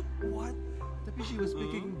 So I was like, what? Tapi she was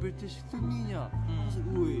speaking British to me nya. I was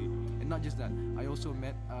like, and not just that, I also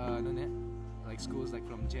met like schools like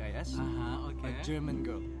from JIS, okay. a German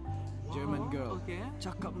girl. Okay.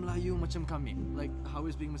 Cakap Melayu macam kami, like how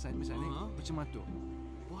is being misalnya macam tu.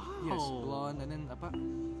 Wow. Yes, blonde, and then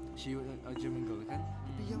she was a German girl kan.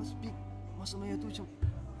 Tapi yang speak masa Melayu tu macam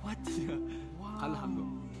what? Wow. Kalah aku.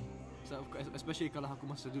 So, especially kalau aku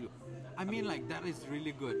masa dulu. I mean like that is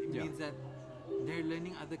really good. It means that they're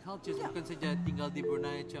learning other cultures, bukan saja tinggal di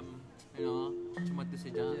Brunei macam cuma tu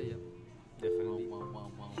saja. Definitely.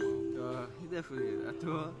 Wow. Definitely.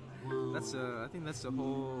 I think that's a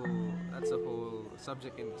whole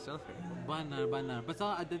subject in itself. Benar.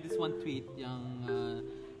 Pasal ada this one tweet yang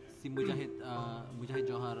si Mujahid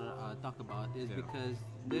Johar talk about is because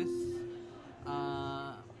this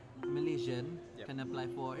Malaysian can apply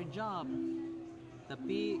for a job,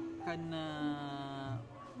 tapi kena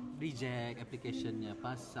reject applicationnya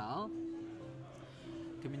pasal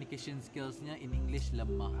communication skillsnya in English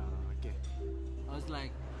lemah. Okay. I was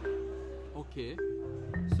like, okay,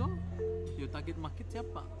 so your target market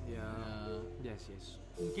siapa? Yes.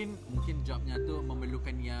 Mungkin jobnya tu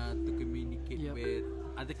memerlukan dia to communicate Yep. with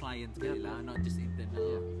other clients sekali lah, not just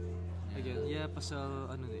internal. Again, pasal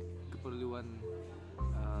ni keperluan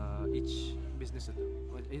each business itu.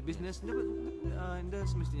 Business dia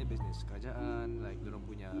semestinya business kerajaan, like dorang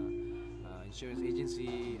punya insurance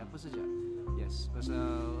agency, apa saja. Yes,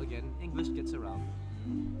 pasal again English gets around,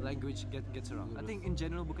 language gets around. I think in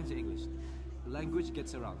general bukan saja English, language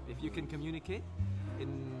gets around. If you can communicate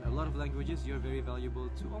in a lot of languages, you're very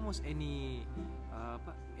valuable to almost any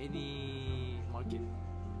market.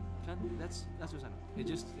 Kan? That's what's up. It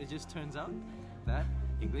just turns out that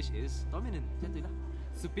English is dominant. Jatuhlah.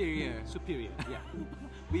 Superior. Yeah.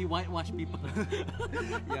 We whitewash people.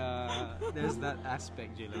 Yeah, there's that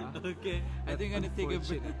aspect, Jela. Okay, I think we're gonna take a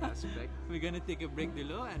break. Aspect. We're gonna take a break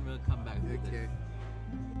below and we'll come back to this.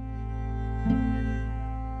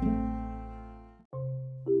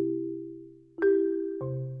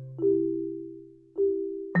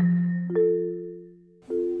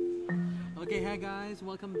 Okay, hi guys,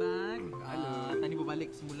 welcome back. Tadi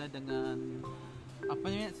berbalik semula dengan apa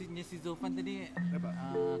namanya si Zulfan tadi.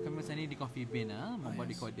 Kami masa ni di Coffee Bean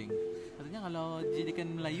membuat recording. Katanya kalau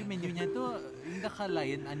dijadikan Melayu menunya tu indah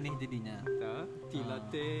lain, aneh jadinya. Tea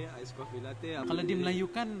latte, ice coffee latte. Kalau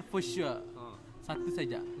dimelayukan for sure satu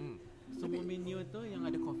saja. Semua menu tu yang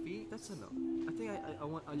ada coffee. That's enough. I think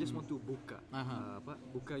I just want to buka.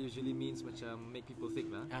 Buka usually means macam make people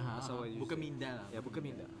think lah. That's how I use buka it. minda lah. Ya, buka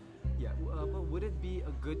minda. Ya, would it be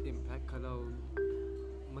a good impact kalau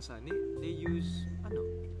masa ni they use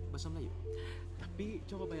bahasa Melayu? Tapi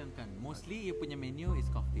coba bayangkan, mostly you punya menu is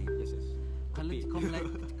coffee. Yes.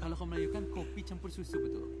 Kalau kau melayukan kopi campur susu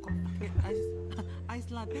betul. Kopi ice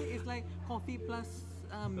latte is like coffee plus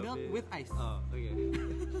milk with ice. Okay.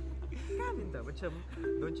 Kan minta macam,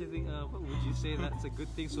 don't you think would you say that's a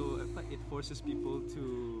good thing? So it forces people to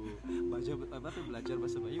belajar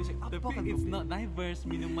bahasa Melayu. Tapi it's not diverse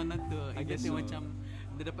minuman tu. I guess so. Macam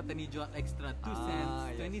dia dapat tani jual extra 2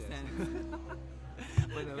 cents, 20 cents.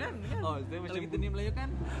 Kan? Kalau kita ni Melayu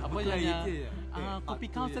kan apa je kopi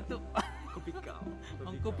kau satu. Kopi kau.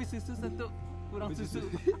 Kopi susu satu, kurang susu.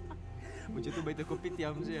 Macam tu baita kopi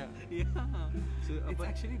tiam je. Yeah. So it's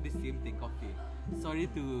actually the same thing, coffee. Sorry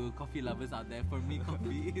to coffee lovers out there. For me,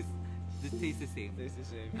 coffee is the taste the same.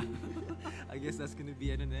 I guess that's gonna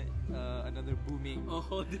be another booming. A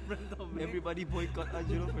whole different topic. Everybody boycott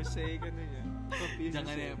Ajuro for saying coffee.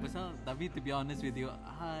 Jangan pasal tapi to be honest with you,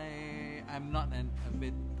 I'm not an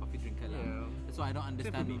avid coffee drinker lah. That's why I don't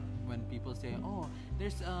understand when people say, oh,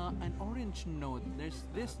 there's an orange note, there's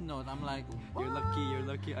this note. I'm like, what? You're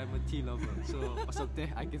lucky. I'm a tea lover. So pasal teh,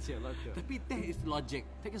 I can see a lot there. Tapi teh is logic.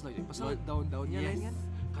 Pasal daun-daunnya lain kan.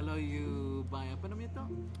 Kalau you buy apa namanya tu?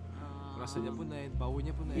 Rasanya pun lain,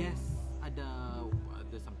 baunya pun lain. Yes, ada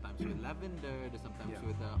sometimes with lavender, ada sometimes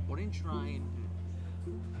with orange rind.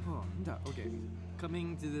 Okay.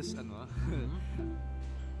 Coming to this,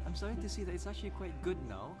 I'm starting to see that it's actually quite good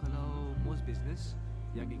now. Kalau most business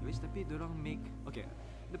yang English, tapi dorang make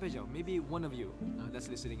maybe one of you that's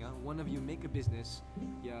listening, one of you make a business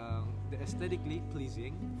yang aesthetically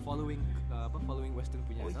pleasing, following Western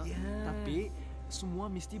punya, tapi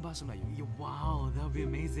semua mesti bahasa Melayu. Wow, that would be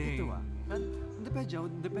amazing. Itu kan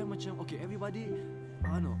depan macam okay, everybody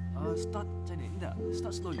start macam ni.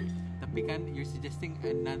 Start slowly. Tapi kan you're suggesting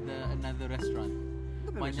another restaurant.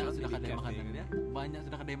 Banyak sudah kedai makanan dia. Banyak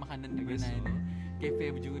sudah kedai makanan di Brunei ni. Cafe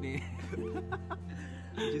berjuru ni.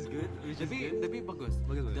 Which is good. Tapi bagus.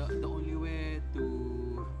 The only way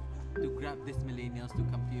to grab these millennials to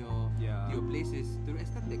come to your place is through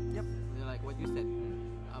aesthetic. Yep. Like what you said.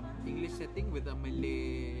 English setting with a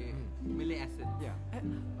Malay accent. Yeah.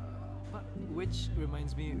 But which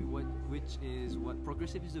reminds me which is what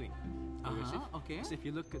Progressive is doing. Okay. So if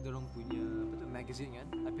you look at the punya magazine kan,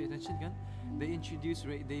 I pay attention kan, they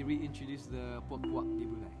reintroduce the puak-puak di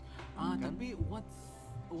Brunei. Tapi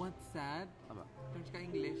what's sad? Apa? Don't cakap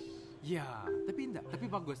English. Yeah, tapi enggak. Tapi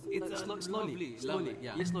bagus. It's slowly.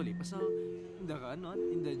 Yeah. Yeah, slowly. Pasal enggak kan,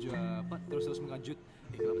 indah jua terus mengajut.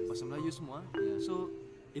 Kenapa bahasa Melayu semua? So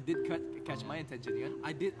it did catch my attention kan.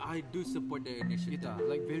 I do support the initiative.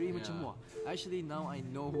 Like very macam wah. Actually now I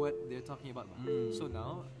know what they're talking about. So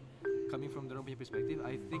now coming from the punya perspective,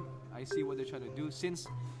 I think I see what they're trying to do since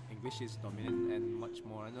English is dominant and much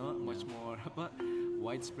more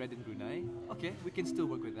widespread in Brunei. Okay, we can still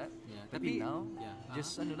work with that. Tapi now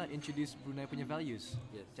just introduce Brunei punya values.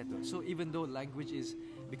 Yes. So even though language is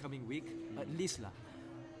becoming weak, at least lah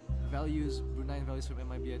Brunei values from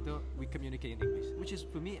MIB itu we communicate in English, which is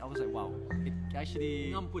for me I was like wow, it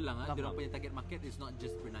actually ngampul lang. Dia punya target market is not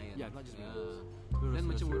just Brunei. Yeah, not just Brunei. Dan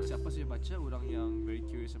macam terus. siapa saya baca orang yang very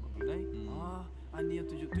curious about Brunei. Ani yang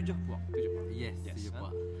tujuh puak. Yes, Yes, 7 kan?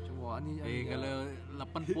 puak. Cuma ani Kalau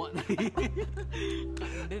 8 puak tadi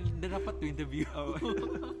dia dapat tu interview. Oh.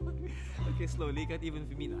 Okay, slowly kan, even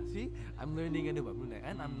for me lah. See, I'm learning about Brunei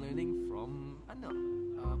and I'm learning from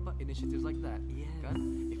initiatives like that. Yes. Kan?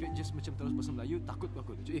 If it just macam terus bahasa Melayu, takut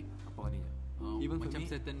aku tu. Apa ni? Even for macam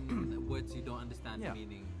me, certain words you don't understand the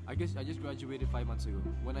meaning. I just graduated 5 months ago.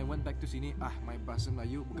 When I went back to sini, my bahasa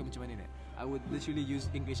Melayu bukan macam mana ni. I would literally use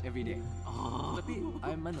English every day. Tapi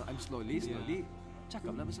I'm slowly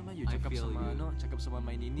cakap lah bahasa Melayu. I Cakap feel sama you. cakap sama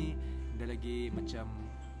my nini, dia lagi macam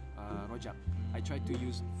rojak. I try to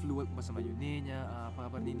use fluent bahasa Melayu. Ni nya apa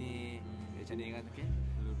khabar nini? Macam ni kan, okay?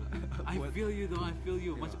 I feel you though, I feel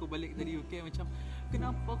you. Masa aku balik dari UK macam,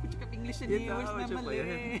 kenapa aku cakap English ni? Where's my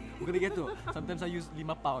Malay? Bukan gitu. Sometimes I use 5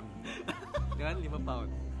 pound. Kan 5 pound.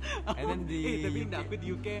 And then di tapi dah aku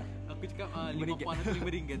di UK aku cakap 5 pound atau 5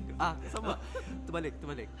 ringgit. Sama. Terbalik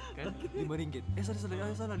kan. 5 ringgit.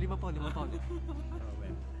 Salah 5 pound.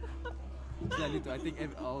 Selalu tu I think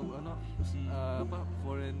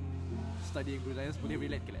foreign studying Brunei boleh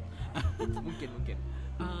relate ke lah. Mungkin.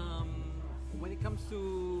 When it comes to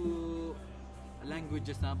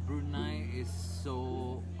languages, Brunei is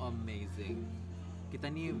so amazing.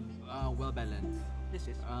 Kita ni well balanced.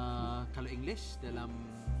 Yes. Kalau English dalam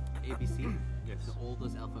ABC, Yes. the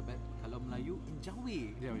oldest alphabet. Kalau Melayu in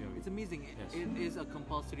Jawi. Jawi. It's amazing. Yes. It is a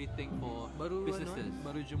compulsory thing for businesses.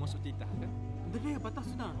 Baru je masuk titah kan. Dah batas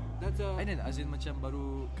sudah. That's a As in macam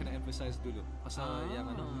baru kena emphasize dulu pasal yang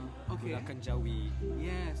okay. gunakan Jawi.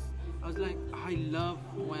 Yes, I was like, I love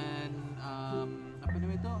when apa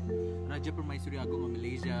nama itu, Raja Permaisuri Agong of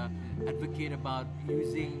Malaysia advocate about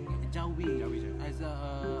using Jawi as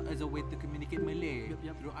a way to communicate Malay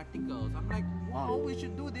through articles. I'm like, wow, we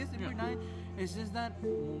should do this in Brunei. It's just that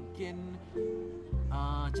mungkin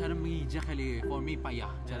cara menghijau kali for me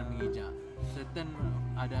payah cara menghijau. Certain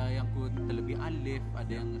ada yang ku terlebih alif, ada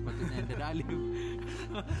yang sepatutnya tidak ada alif.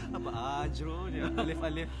 Apa ajro dia?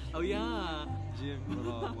 Alif. Oh yeah. Jim.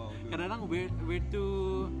 Wow. Kadang-kadang we're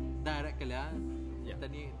too direct kali ya. Yeah. Kita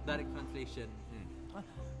ni direct translation.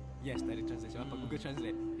 Yes, direct translation. Apa Google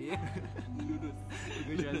Translate? Yeah. Google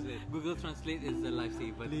Translate. Google Translate is the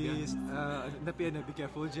lifesaver. Please, tapi be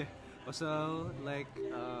careful je. Pasal like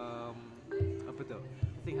apa tu?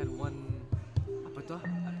 I think had one apa tu?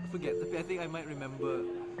 I forget. Tapi I think I might remember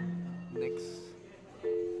next.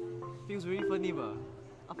 Feels very funny ba?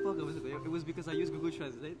 Apa ke maksud tu? It was because I used Google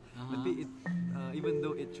Translate. Tapi it even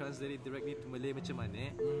though it translated directly to Malay macam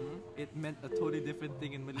mana, it meant a totally different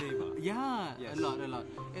thing in Malay ba? Yeah, Yes. a lot.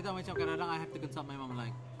 Itu macam kadang-kadang I have to consult my mom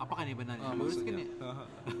like, apakah ni benar ni? Luruskan ni.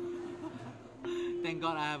 Thank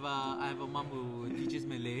God I have a mom who teaches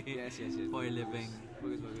Malay Yes. for a living.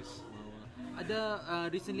 Bagus. Ada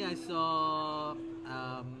recently I saw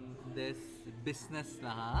this business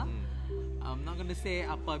lah. I'm not gonna say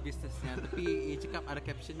apa businessnya, tapi ia cakap ada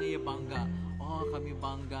captionnya ia bangga. Oh, kami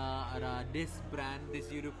bangga ada this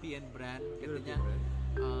European brand katanya.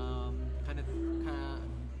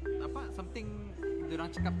 Apa something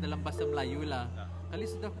diorang cakap dalam bahasa Melayu lah. Kali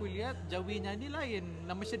sudah aku lihat Jawinya ni lain,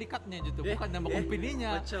 nama syarikatnya je tu, bukan nama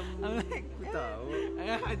company-nya. Macam I'm like, aku tahu.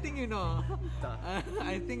 I think you know. Tak.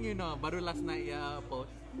 I think you know. Baru last night ya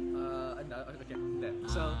post. Okay.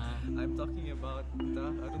 So I'm talking about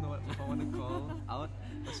I don't know what I want to call out.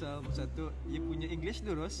 Pasal satu, ia punya English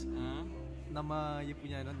lurus. Nama ia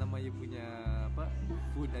punya apa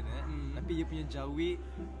food tapi ia punya Jawi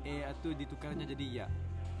atau ditukarnya jadi ya.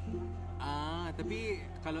 Tapi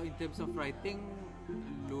kalau in terms of writing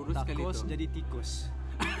lurus kali Takos tu. jadi tikus.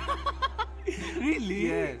 Really?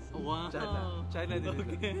 Yes. Wow. China did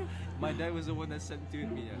it. My dad was the one that sent to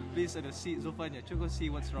me. Please see Zofanya, go see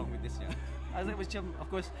what's wrong with this. I was like macam, of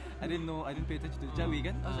course I didn't pay attention to the Jawi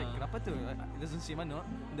kan. I was like, kenapa tu? It doesn't seem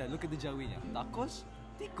look at the Jawinya. Takos,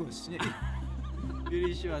 tikus.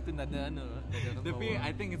 Really sure tu nada Tapi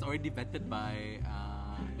I think it's already vetted by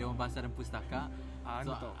Dewan Bahasa dan Pustaka.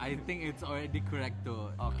 So betul. I think it's already correct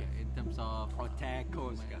tu. Okay. In terms of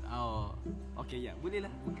tacos kan. Okay, yeah, boleh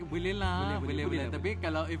lah. Boleh. Tapi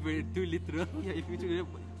kalau if we're too literal, If you do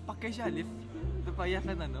pakai je alif,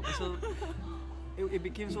 terpayahkan pasal it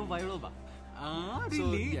became so viral ba.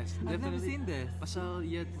 Really? So, yes, I've never definitely. seen this. Pasal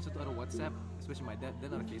masa tu ada WhatsApp, especially my dad,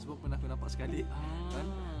 dan ada Facebook pernah aku nampak sekali. Kan?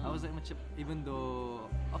 I was like macam, even though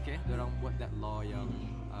okay, diorang buat that law yang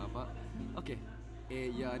okay,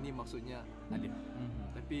 ya ni maksudnya alif.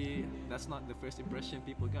 Tapi that's not the first impression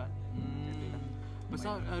people got.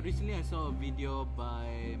 Pasal recently I saw a video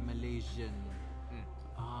by Malaysian.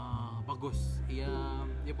 Bagus.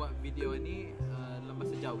 Dia buat video ni dalam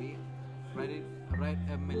bahasa Jawi. write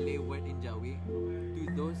a Malay word in Jawi to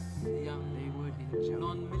those yang Malay word in Jawi.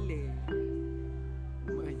 non-Malay.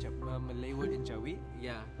 Malay word in Jawi.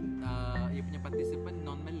 Yeah, you punya participant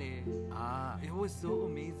non-Malay. It was so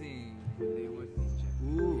amazing. Malay word in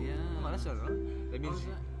Jawi. Yeah. Mana salah? That means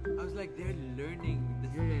I was like they're learning the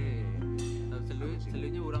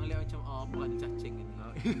selalunya orang lihat macam apa ni cacing ni.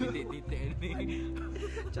 Titik-titik ni.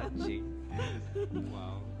 cacing.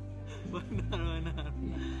 Wow. Benar.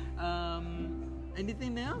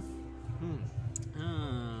 Anything else?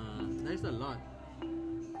 There's a lot.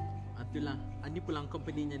 Itulah, ini pulang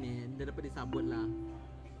company-nya ni, dia dapat disabut lah.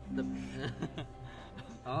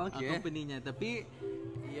 Okay. Company-nya, tapi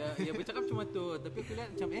ya bercakap cuma tu. Tapi aku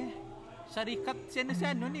lihat macam syarikat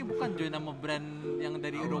siano-siano ni bukan je nama brand yang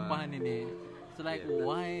dari Eropah ni. So like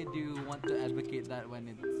why do you want to advocate that when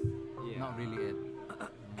it's not really it?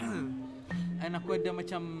 And aku ada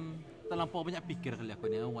macam terlampau banyak fikir kali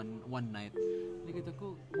aku ni one night. Dia kata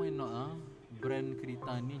aku, why not brand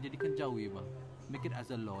kereta ni jadikan Jawi bah. Make it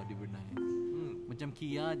as a law di Brunei. Macam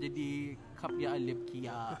Kia jadi kap dia alif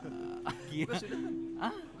Kia. Bukan sudah kan?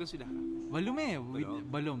 Bukan sudah kan? Belum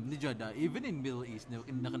belum. Ni juga ada. Even in Middle East dia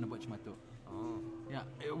kena buat macam tu. Yeah,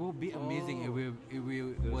 it will be amazing if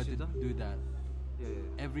we were to do that.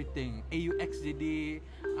 Everything AUX jadi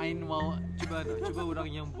Ain mau cuba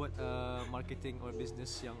orang yang buat marketing or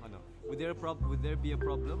business yang would there be a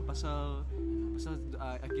problem pasal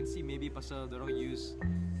I can see maybe pasal orang use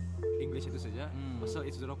English itu saja pasal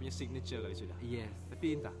itu orang punya signature kali sudah. Yes.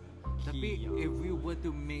 Tapi if we were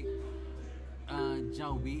to make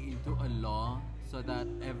Jawi into a law so that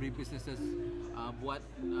every businesses buat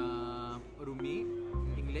Rumi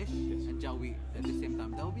English and Jawi at the same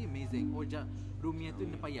time, that would be amazing. Or Rumi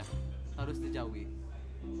itu payah harus di Jawi.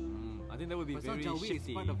 I think that would be pasal very Jawi shifty.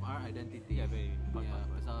 is part of our identity. Yeah, very part.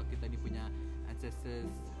 Pasal kita ni punya ancestors.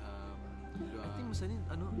 I think masa ni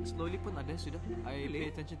slowly pun ada sudah. I pay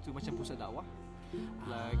attention to macam pusat dakwah.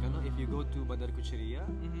 Like if you go to Bandar Kuchiriya,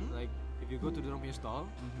 like if you go to dorang punya stall,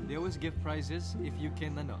 they always give prizes if you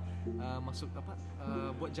can masuk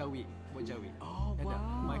buat Jawi. Oh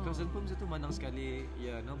wow. My cousin pun masa tu menang sekali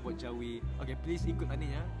buat Jawi. Okay, please ikut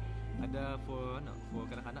aninya. Ada for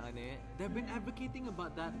kanak-kanak ni. They've been advocating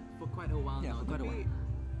about that for quite a while now. For quite a while.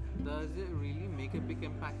 Does it really make a big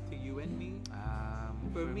impact to you and me?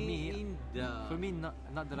 For me,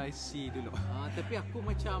 not that I see dulu. Tapi aku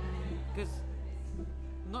macam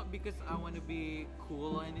not because I want to be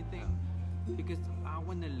cool or anything, because I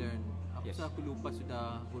want to learn. So aku lupa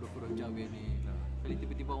sudah huruf-huruf Jawi ni. Kali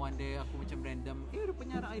tiba-tiba one day aku macam random,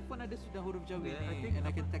 rupanya iPhone ada sudah huruf Jawi ni, and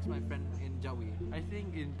I can text my friend in Jawi. I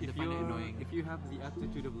think if you have the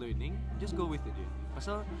attitude of learning, just go with it.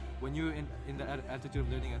 Pasal when you're in the attitude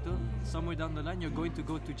of learning itu, somewhere down the line you're going to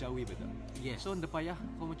go to Jawi betul. Yes. So ndak payah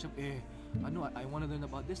kau macam I want to learn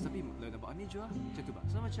about this tapi learn about ni juga macam tu bah.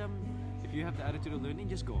 So macam if you have the attitude of learning,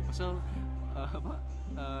 just go. Pasal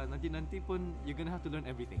nanti pun you're gonna have to learn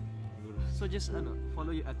everything. So just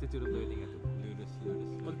follow your attitude of learning itu. Lurus.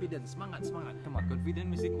 Confidence, semangat. Come on, confident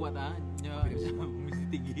mesti kuat mesti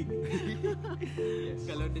tinggi. Yes.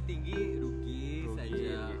 Kalau dia tinggi rugi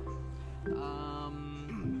saja.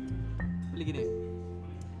 Lagi ni.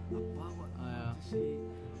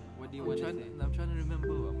 What do you want to say? I'm trying to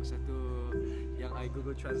remember masa tu yang I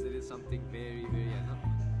Google translated something very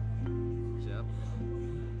Sekejap.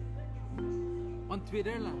 On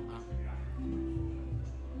Twitter lah.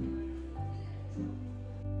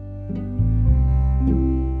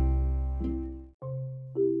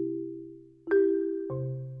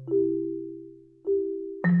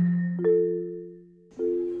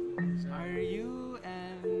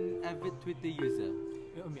 Twitter user?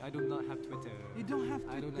 I do not have Twitter. You don't have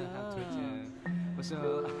Twitter? I do not have Twitter.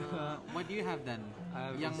 Pasal what do you have then?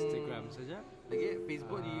 I have Instagram saja. Lagi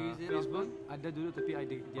Facebook you use it? Facebook ada dulu tapi I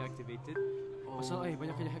deactivated. Pasal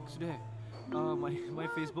banyak kali hack sudah. My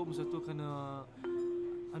Facebook masa tu kena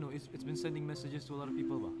it's been sending messages to a lot of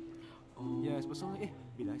people bah. Yes, pasal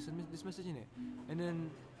bila I send this message ni, and then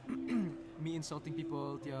me insulting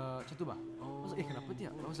people macam tu bah. I was like, kenapa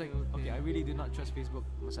dia? I was like, okay, I really do not trust Facebook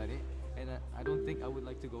masa ni, and I don't think I would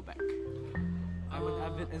like to go back. I'm an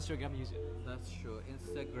avid Instagram user. That's true,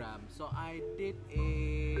 Instagram. So I did a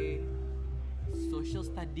social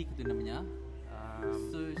study gitu namanya.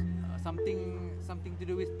 So something to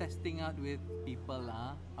do with testing out with people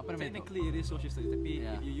lah. Apa namanya? Technically it is social study, tapi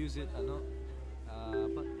if you use it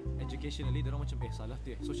educationally, dorang macam salah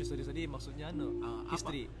tu. Social studies tadi maksudnya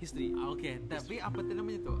history. Okay, tapi apa tu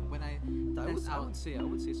namanya tu? When I test out, I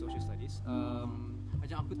would say social studies.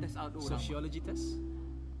 Macam aku test out orang. Sociology test.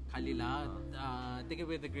 Kali lah, take it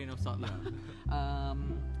with a grain of salt lah.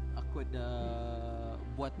 ikut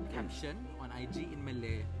buat caption on IG in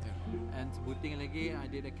Malay, and sebuting lagi I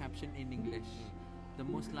did a caption in English. The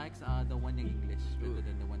most likes are the one in English rather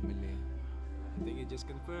than the one Malay. I think it just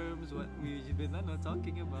confirms what we've been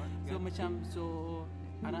talking about. So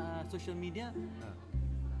macam social media,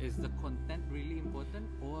 is the content really important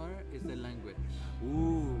or is the language?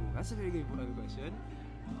 Ooh, that's a very good question.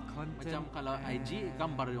 Content. Macam kalau IG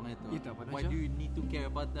gambar yung itu. Ito, Why do you need to care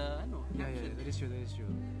about the Yeah, caption? that is true.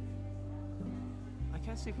 I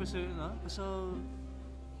can't say for certain, pasal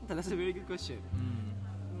that's a very good question.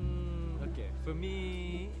 Okay, for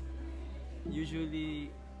me,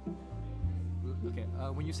 usually,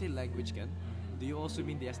 when you say language kan, do you also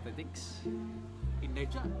mean the aesthetics? Hindi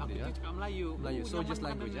je, aku Hindi je? cakap Melayu. So Nyaman just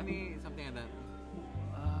makan language, ni, something like that.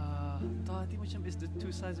 I think macam is the two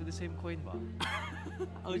sides of the same coin ba?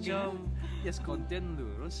 Okay. Macam, yes, content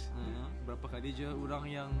lurus. Berapa kali je orang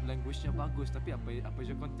yang language-nya bagus tapi apa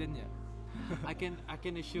je content-nya? I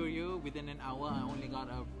can assure you within an hour I only got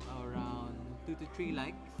around 2 to 3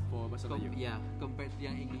 likes For bahasa Melayu. yeah, compared to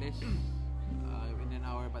yang English in an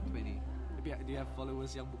hour about 20. Tapi do you have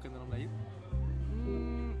followers yang bukan orang Melayu?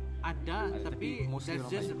 Ada, Ada, tapi tapi mostly that's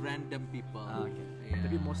orang just Melayu. random people. Okay.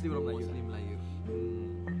 Tapi mostly orang Melayu. Mostly Melayu.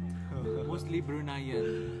 Mostly Bruneian.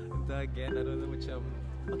 Entah again, I don't know macam.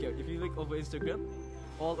 Okay, if you look over Instagram,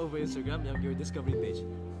 all over Instagram yang your discovery page,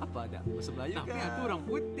 apa ada? Bahasa Melayu Tapi kan? aku orang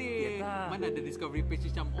putih. Ya tak? Mana ada discovery page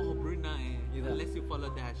macam Brunei. Ya tak? Unless you follow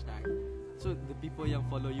the hashtag. So the people yang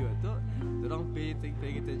follow you itu, dorang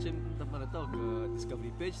paying attention entah mana tahu ke discovery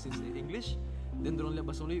page since in English, then dorang lihat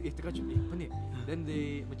bahasa Melayu, terkejut apa ni? Then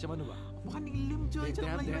they macam mana ba? Bukan ilim je They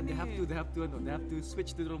macam Melayu ni. they have to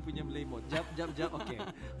switch to dorang punya Malay mode. Jap, okay.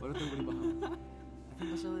 Baru tu boleh faham. I think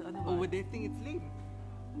pasal ba? Oh, they think it's lame.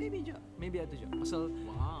 Maybe ada je. Pasal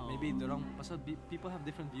Wow. maybe dorang pasal people have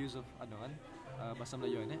different views of bahasa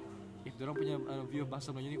Melayu kan. If dorang punya view of bahasa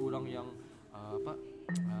Melayu ni orang yang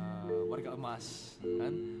warga emas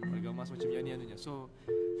kan, warga emas macam yang ni anunya. So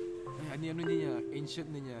ni anunya,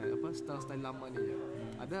 ancient ni style lama ni.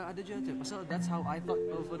 Ada je. Pasal that's how I thought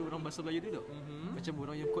of orang bahasa Melayu dulu. Macam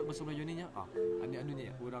orang yang quote bahasa Melayu ni anu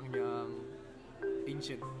orang yang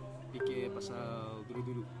ancient fikir pasal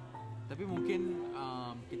dulu-dulu. Tapi mungkin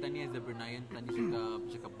kita ni as a Bruneian kita ni suka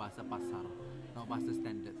bercakap bahasa pasar, bahasa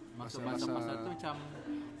standard. Maksud bahasa pasar tu macam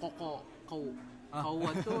kau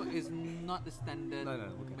tu is not the standard No,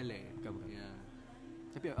 bukan. Malay. Bukan. Yeah.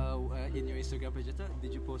 Tapi in your Instagram page tu,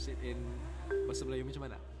 did you post it in bahasa Melayu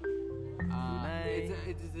macam mana? Brunei.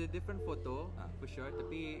 It's a different photo for sure.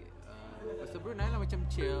 Tapi bahasa Brunei lah macam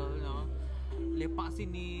chill, lepak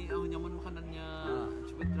sini, nyaman makanannya,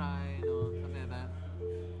 cuba try, something like that.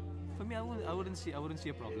 For me, I wouldn't see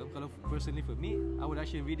a problem. Kalau personally for me, I would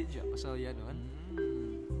actually read it je pasal ya kan.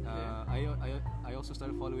 I also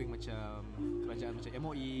started following macam kerajaan macam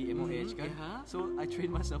MOE, MOH kan. Yeah. So I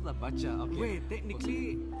train myself lah baca. Okay. Wait,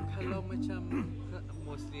 technically kalau macam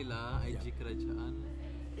mostly lah IG kerajaan,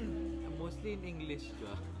 mostly in English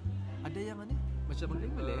je. Ada yang mana? Macam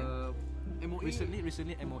Malay. MOE.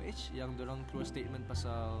 Recently MOH yang dorang keluar statement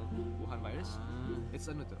pasal Wuhan virus. It's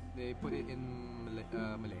tu. They put it in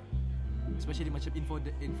Malay. Especially macam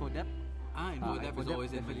infodep. Infodep is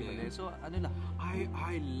always in Malay. So adalah.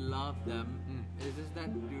 I love them. It's just that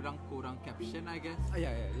diorang kurang caption, I guess.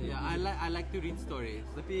 Yeah. I like to read stories.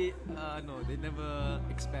 Tapi no, they never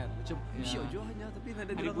expand. Macam show je hanya tapi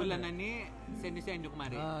ada Hari bulan ni saya tunjuk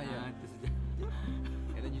mari. Itu saja.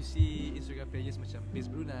 And then you see Instagram pages macam Biz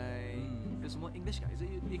Brunei. It's more English kan? Is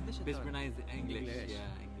it English? Biz Brunei is English. English.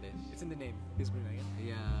 Yeah, English. It's in the name, Biz Brunei kan?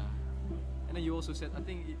 Yeah. And then you also said, I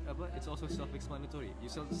think it's also self-explanatory. You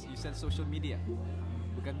said social media,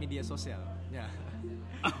 bukan media sosial. Yeah.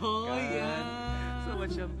 Oh Kan? yeah. So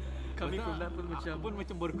macam coming from that pun macam aku pun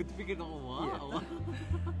macam baru terfikir wow.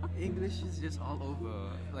 English is just all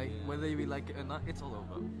over. Like whether we like it or not, it's all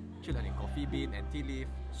over. Cuma ada Coffee Bean, Anti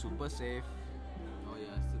Leaf, Super Safe. Oh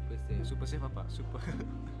yeah, super safe. Super Safe apa? Super.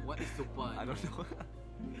 What is super? I don't know.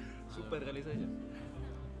 Super kali saja.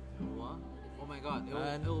 What? Oh my god,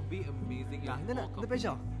 it'll be amazing. Nah, if ini all nak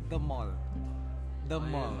pecah. The Mall. The Oh,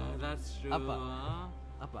 Mall. yeah, that's true. Apa?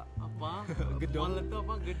 Apa? Gedung. Mall itu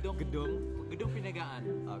apa? Gedung. Gedung perniagaan.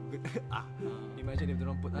 Imagine if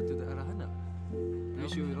dorang put tu arah mana.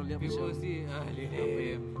 Pretty sure dorang lihat People macam see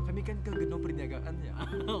kami kan ke gedung perniagaannya.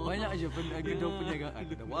 Banyak aja gedung perniagaan.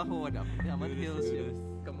 Ada Wahoo, ada Aman Hills.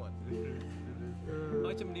 Come on.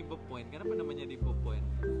 Macam River Point. Kenapa namanya River Point?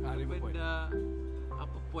 River Point.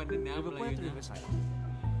 Apa point ni River Point atau Melayunya? Riverside?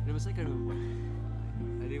 Riverside ke River Point?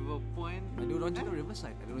 River Point. Ada orang cakap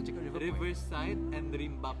Riverside, ada orang cakap River Point. Riverside and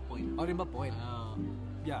Rimba Point. Oh, Rimba Point.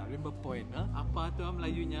 Ya, Rainbow Point. Apa tu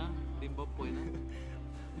Melayunya? Rainbow Point.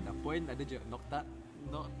 Nah, point ada je nokta.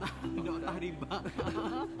 Noktah riba.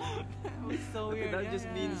 That was so weird. That just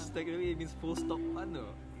means technically it means full stop ano.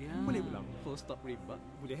 Yeah. Boleh bilang full stop riba.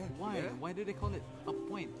 Boleh. Why? Yeah. Why do they call it a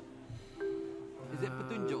point? Is it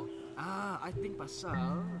petunjuk? I think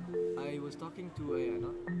pasal I was talking to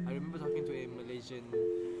I remember talking to a Malaysian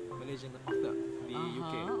author di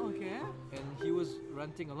UK, Okay. and he was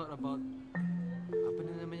ranting a lot about apa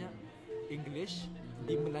namanya English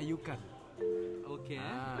dimelayukan. Okay.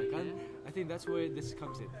 Kan? I think that's where this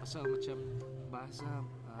comes in. Pasal macam bahasa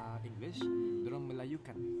English, dorang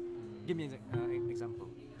melayukan. Give me an example.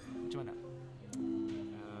 Macam mana?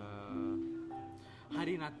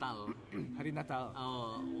 Hari Natal. Hari Natal.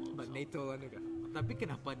 Oh, But Natal ano ka? tapi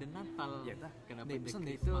kenapa ada Natal? Ya tak? Kenapa ada Pasal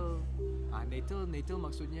Christmas? Natal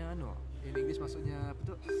maksudnya ano? In English maksudnya apa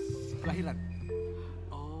tu? Kelahiran.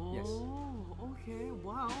 Oh, Yes. okay.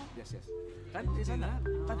 Wow. Yes. Kan di sana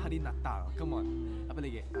kan hari Natal. Come on. Apa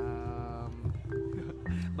lagi?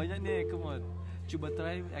 Banyak ni, come on. Cuba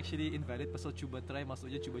try actually invalid pasal cuba try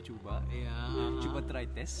maksudnya cuba-cuba. Yeah. Cuba try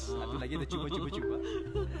test. Satu lagi ada cuba.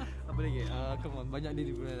 Apa lagi? Come on, banyak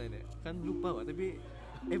ni di Brunei ni. Kan lupa lah, tapi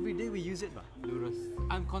every day we use it lah. Lurus.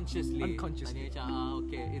 Unconsciously. Unconsciously. Tadi macam,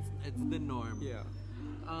 okay, it's the norm. Yeah.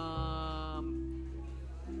 Um,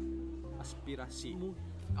 Aspirasi.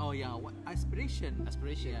 Oh yeah, what aspiration?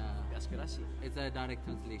 Aspiration. Yeah. Aspirasi. It's a direct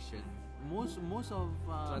translation. Most of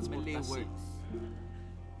Malay Transportasi. words.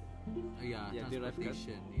 Yeah, Yeah, derived kan?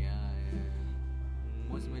 transportation. Yeah.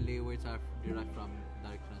 Most Malay words are derived from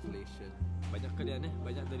direct translation. Banyak kalian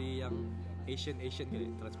banyak dari yang Asian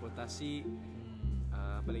kali. Transportasi.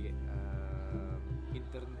 Apa lagi?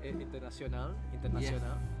 Internasional. Yes.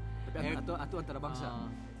 Tapi atau antarabangsa.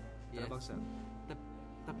 Yes. Antarabangsa.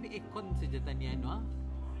 Tapi ekon saja tanya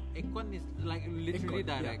ekon is like literally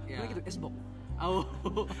direct. Yeah. Lagi tu Xbox. Oh,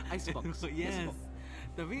 Icebox. Yes. Icebox.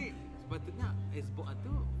 Tapi sepatutnya Xbox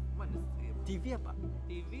itu mana? TV apa?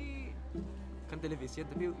 TV, Kan television,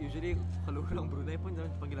 tapi usually kalau orang Brunei pun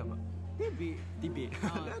jangan panggil apa? TV.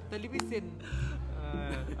 television.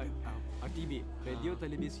 TV. Radio,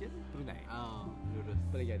 television, Brunei. Lurus.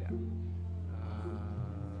 Apa lagi ada?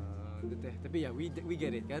 Tapi ya, we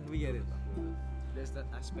get it kan? We get it. There's that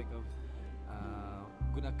aspect of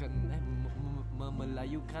gunakan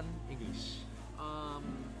memelayukan English.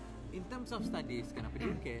 In terms of studies, kenapa di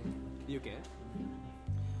UK? Di UK,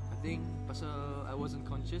 I think pasal I wasn't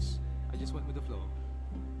conscious, I just went with the flow.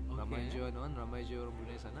 Ramai je orang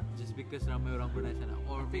Brunei sana. Just because ramai orang Brunei sana,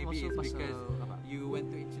 or think maybe also it's pasal because apa? you went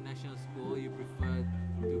to international school, you prefer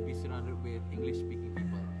to be surrounded with English-speaking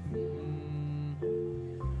people.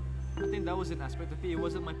 I think that was an aspect, tapi it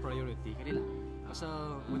wasn't my priority. Kalilah.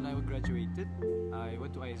 Pasal when I graduated, I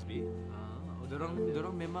went to ISB.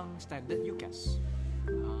 Dorang memang standard UCAS.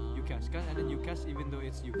 UCAS kan, and then UCAS, even though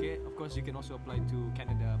it's UK, of course you can also apply to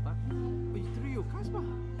Canada apa? Through UCAS bah?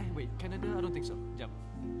 Wait, Canada I don't think so. Jap.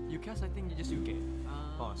 UCAS I think just UK.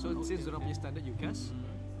 Since dorang punya standard UCAS,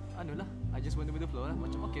 lah, I just went with the flow lah.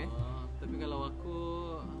 Macam okay. Tapi kalau aku,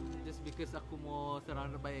 just because aku mau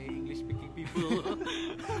surrounded by English speaking people,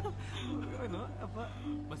 Apa?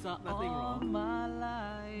 masa Nothing all wrong. my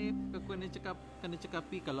life aku kena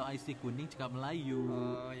cakapi kalau IC kuning cakap Melayu.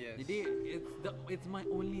 Yes. Jadi it's my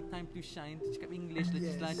only time to shine, to cakap English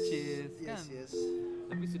lacis kan. Yes.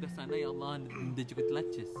 Tapi sudah sana ya Allah dia juga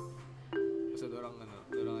lacis. Pasal dorang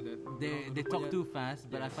ada They talk too fast,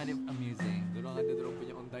 but I find it amusing. Dorang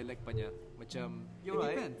punya own dialect banyak. Macam you're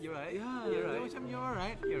right. Yeah, You're right. macam you're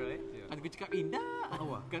right. Yeah. Kan aku cakap indah.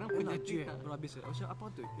 Sekarang punya cerita. Dorang habis. Macam apa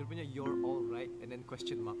tu? Dia punya you're all right and then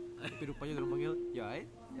question mark. Tapi rupanya dorang panggil you right?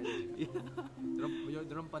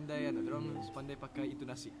 Dorang pandai dorang pandai pakai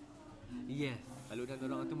intonasi. Yes. Lalu dan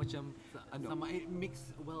dorang tu macam Sama it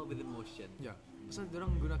mix well with emotion. Ya. Pasal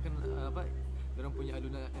dorang gunakan dorang punya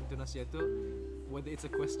alunan intonasi itu, whether it's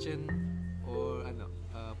a question or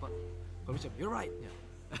kalau macam you're right. Ya.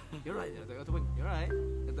 You're right. Ataupun you're right.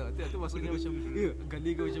 Itu maksudnya macam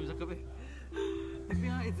gali kau macam cakap Tapi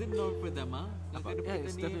it's a norm for them Apa? Like, Yeah,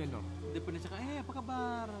 it's definitely a norm. Dia pernah cakap apa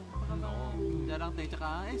khabar? Jarang tanya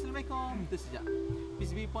cakap Assalamualaikum. Itu saja.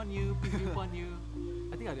 Peace be upon you.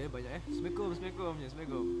 I think ada banyak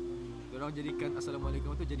Assalamualaikum. Dorang jadikan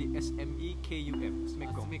Assalamualaikum tu jadi SMEKUM.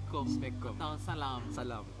 Assalamualaikum. Atau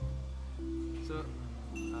salam. So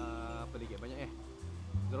apa lagi banyak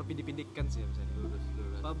Dorang pindik-pindikkan sih misalnya. Lurus.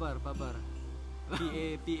 Pabar. PABAR.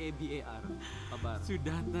 Pabar.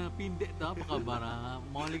 Sudah terpindik tu apa khabar?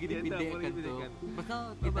 Mau lagi Ya, dipindikkan boleh tu. pindikkan. Pasal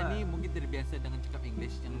kita Pabar. ni mungkin terbiasa dengan cakap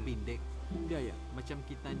English yang pindik. Ya. Macam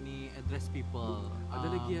kita ni address people. Ada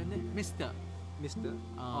lagi yang ni? Mister. Mister.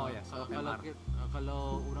 Ah, Yes. kalau kalau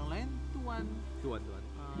orang lain tuan, Tuan.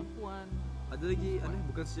 puan. Ada lagi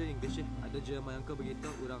bukan saja English ada je yang kau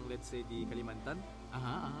beritahu orang, let's say di Kalimantan,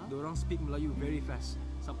 Aha. dorang speak Melayu very fast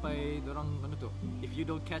sampai dorang tu, if you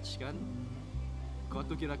don't catch kan, kau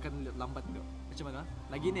tu kirakan lambat tu. Macam mana?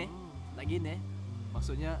 Lagi ni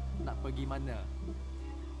maksudnya nak pergi mana.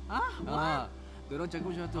 Dorang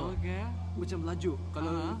cakap macam tu. Okay. Macam laju.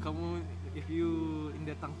 Kalau Ah. kamu, if you in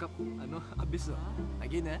the tangkap habis tu.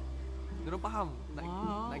 Lagi ni dorang faham.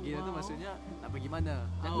 Wow, Lagi tu wow. maksudnya nak pergi mana.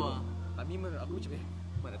 Macam tu. Ah. Kami aku macam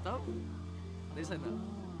mana tahu dari sana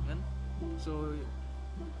kan. So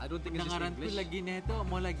I don't think it's just Dengaran tu English. lagi ni tu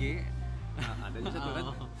mau lagi. Ada je satu kan.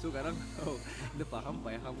 Ah. So sekarang dia faham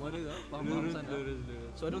faham mana tu, faham sana.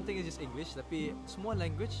 So I don't think it's just English, tapi semua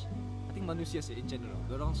language I think manusia sih in general.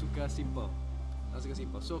 Orang suka simple. Orang suka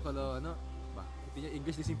simple. So kalau intinya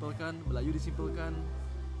English disimpelkan, Melayu disimpelkan,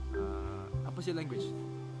 apa sih language?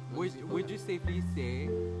 Would you safely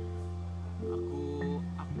say aku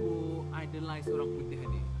idolize orang putih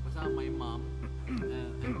ni? Pasal my mom,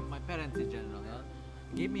 my parents in general,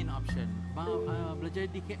 gave me an option.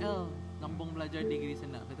 Belajar di KL, ngambung belajar degree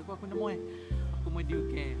sana. Kata aku nak mau aku mau di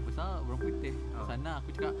UK. Pasal orang putih sana.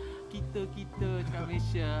 Aku cakap kita cakap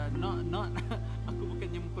Malaysia. Not aku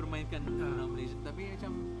bukannya mempermainkan orang Malaysia, tapi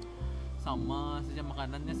macam sama saja,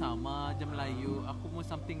 makanannya sama je Melayu. Aku mau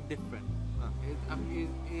something different.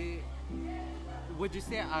 Would you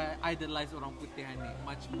say I idolize orang putih ni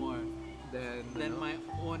much more than my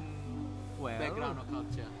own background or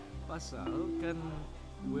culture? Pasal kan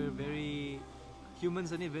we're very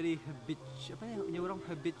humans ni very orang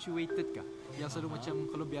habituated kah? Yang selalu macam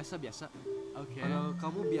kalau biasa. Okay. Kalau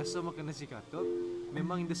kamu biasa makan nasi katuk,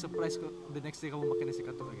 memang the surprise the next day kamu makan nasi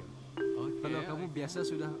katuk lagi. Okay. Kalau kamu biasa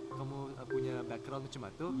sudah kamu punya background macam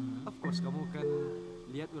itu, of course kamu akan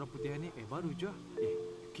lihat orang putih ni baru je.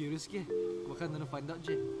 Curious ke? Makan dan find out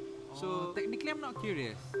je. So technically I'm not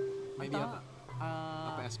curious. Maybe apa?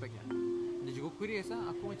 Apa aspeknya? Dia juga curious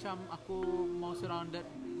lah. Aku mau surrounded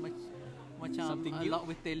macam Something a new? lot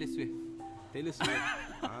with Taylor Swift. Taylor Swift.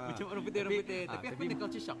 Macam orang putih tapi aku ada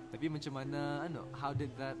culture shock. Tapi macam mana how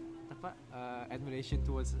did that admiration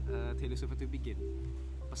towards Taylor Swift to begin?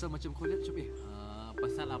 Pasal macam kau lihat macam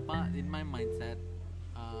Pasal apa, in my mindset,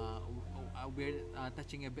 we're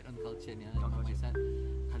touching a bit on culture ni. In my mindset,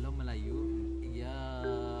 kalau Melayu,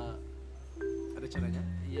 ada caranya?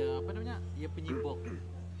 apa namanya? Ia penyibuk.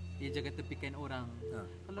 Ia jaga tepikan orang.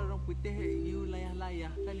 Kalau orang putih, you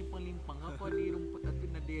layah-layah, kan limpang-limpang. Apa di rumput tu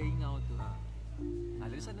nak dia ingau tu.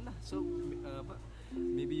 Dari sana lah. So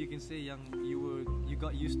maybe you can say yang you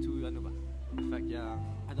got used to the fact yang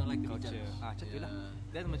I don't like the culture. judge. Macam tu lah.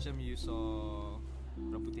 Then macam you saw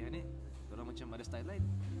orang putih ni, orang macam ada style lain.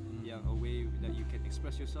 Yang a way that you can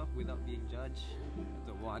express yourself without being judged.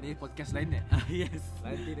 Wah, ni podcast lain ni. Yes.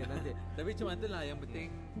 Nanti. Tapi cuma tu lah yang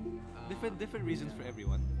penting. Different reasons for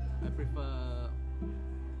everyone. I prefer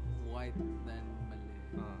white than Malay.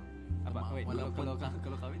 Apa? Wait, Walaupun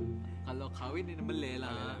kalau kahwin? Kalau kahwin ni Malay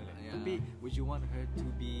lah. Yeah. Tapi would you want her to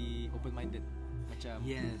be open-minded? Macam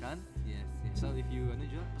Yes. kan? Yes. So if you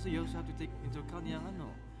so you also have to take into account yang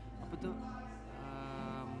apa tu?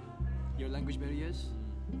 Your language barriers.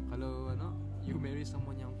 Kalau you marry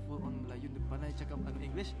someone yang full on Melayu, depan dia cakap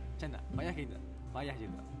English, macam nak? Payah ke tak? Payah je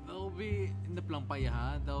tak? There'll be in the pelang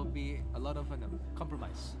payah. There'll be A lot of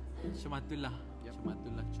compromise. cuma itulah. Yep.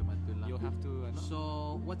 Cuma itulah. You'll have to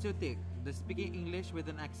So, what's your take? Does speaking English with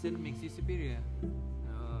an accent makes you superior?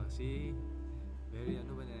 see, very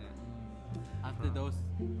After those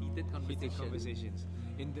heated heated conversations, conversations.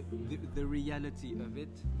 In the reality of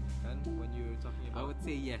it, and when you're talking I about, would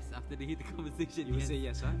say yes. After the heated conversation, you would say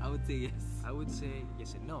yes, huh? I would say yes. I would say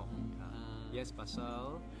yes and no. Yes,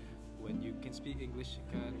 pasal when you can speak English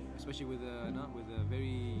kan, especially with a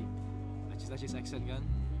very lacis accent kan,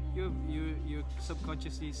 you're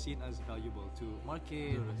subconsciously seen as valuable to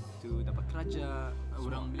market, to dapat kerja.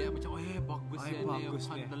 Orang melihat macam bagus ni, bagus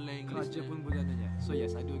ni. pandai English Kerja ni. pun boleh adanya. So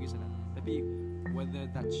yes, I do agree sana. Tapi whether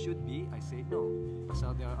that should be, I say no.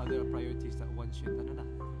 Pasal there are other priorities that one should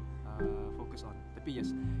focus on. Tapi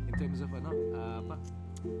yes, in terms of what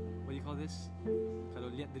do you call this?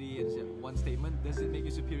 Kalau lihat dari one statement, does it make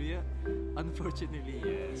you superior? Unfortunately,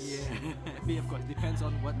 yes. Tapi of course, depends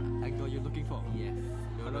on what angle you're looking for. Yes.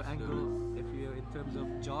 Kalau angle, if you're in terms of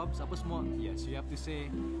jobs, apa semua, yes, you have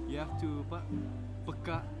to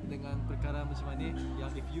peka dengan perkara macam ni.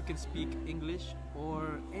 Yang if you can speak English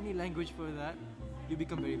or any language for that, you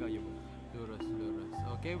become very valuable. Lurus.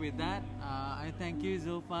 Okay, with that, I thank you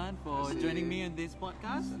Zulfan for joining me on this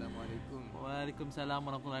podcast. Assalamualaikum. Waalaikumsalam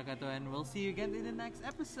warahmatullahi wabarakatuh, and we'll see you again in the next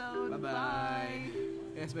episode. Bye bye.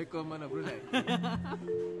 Assalamualaikum mana Brunei.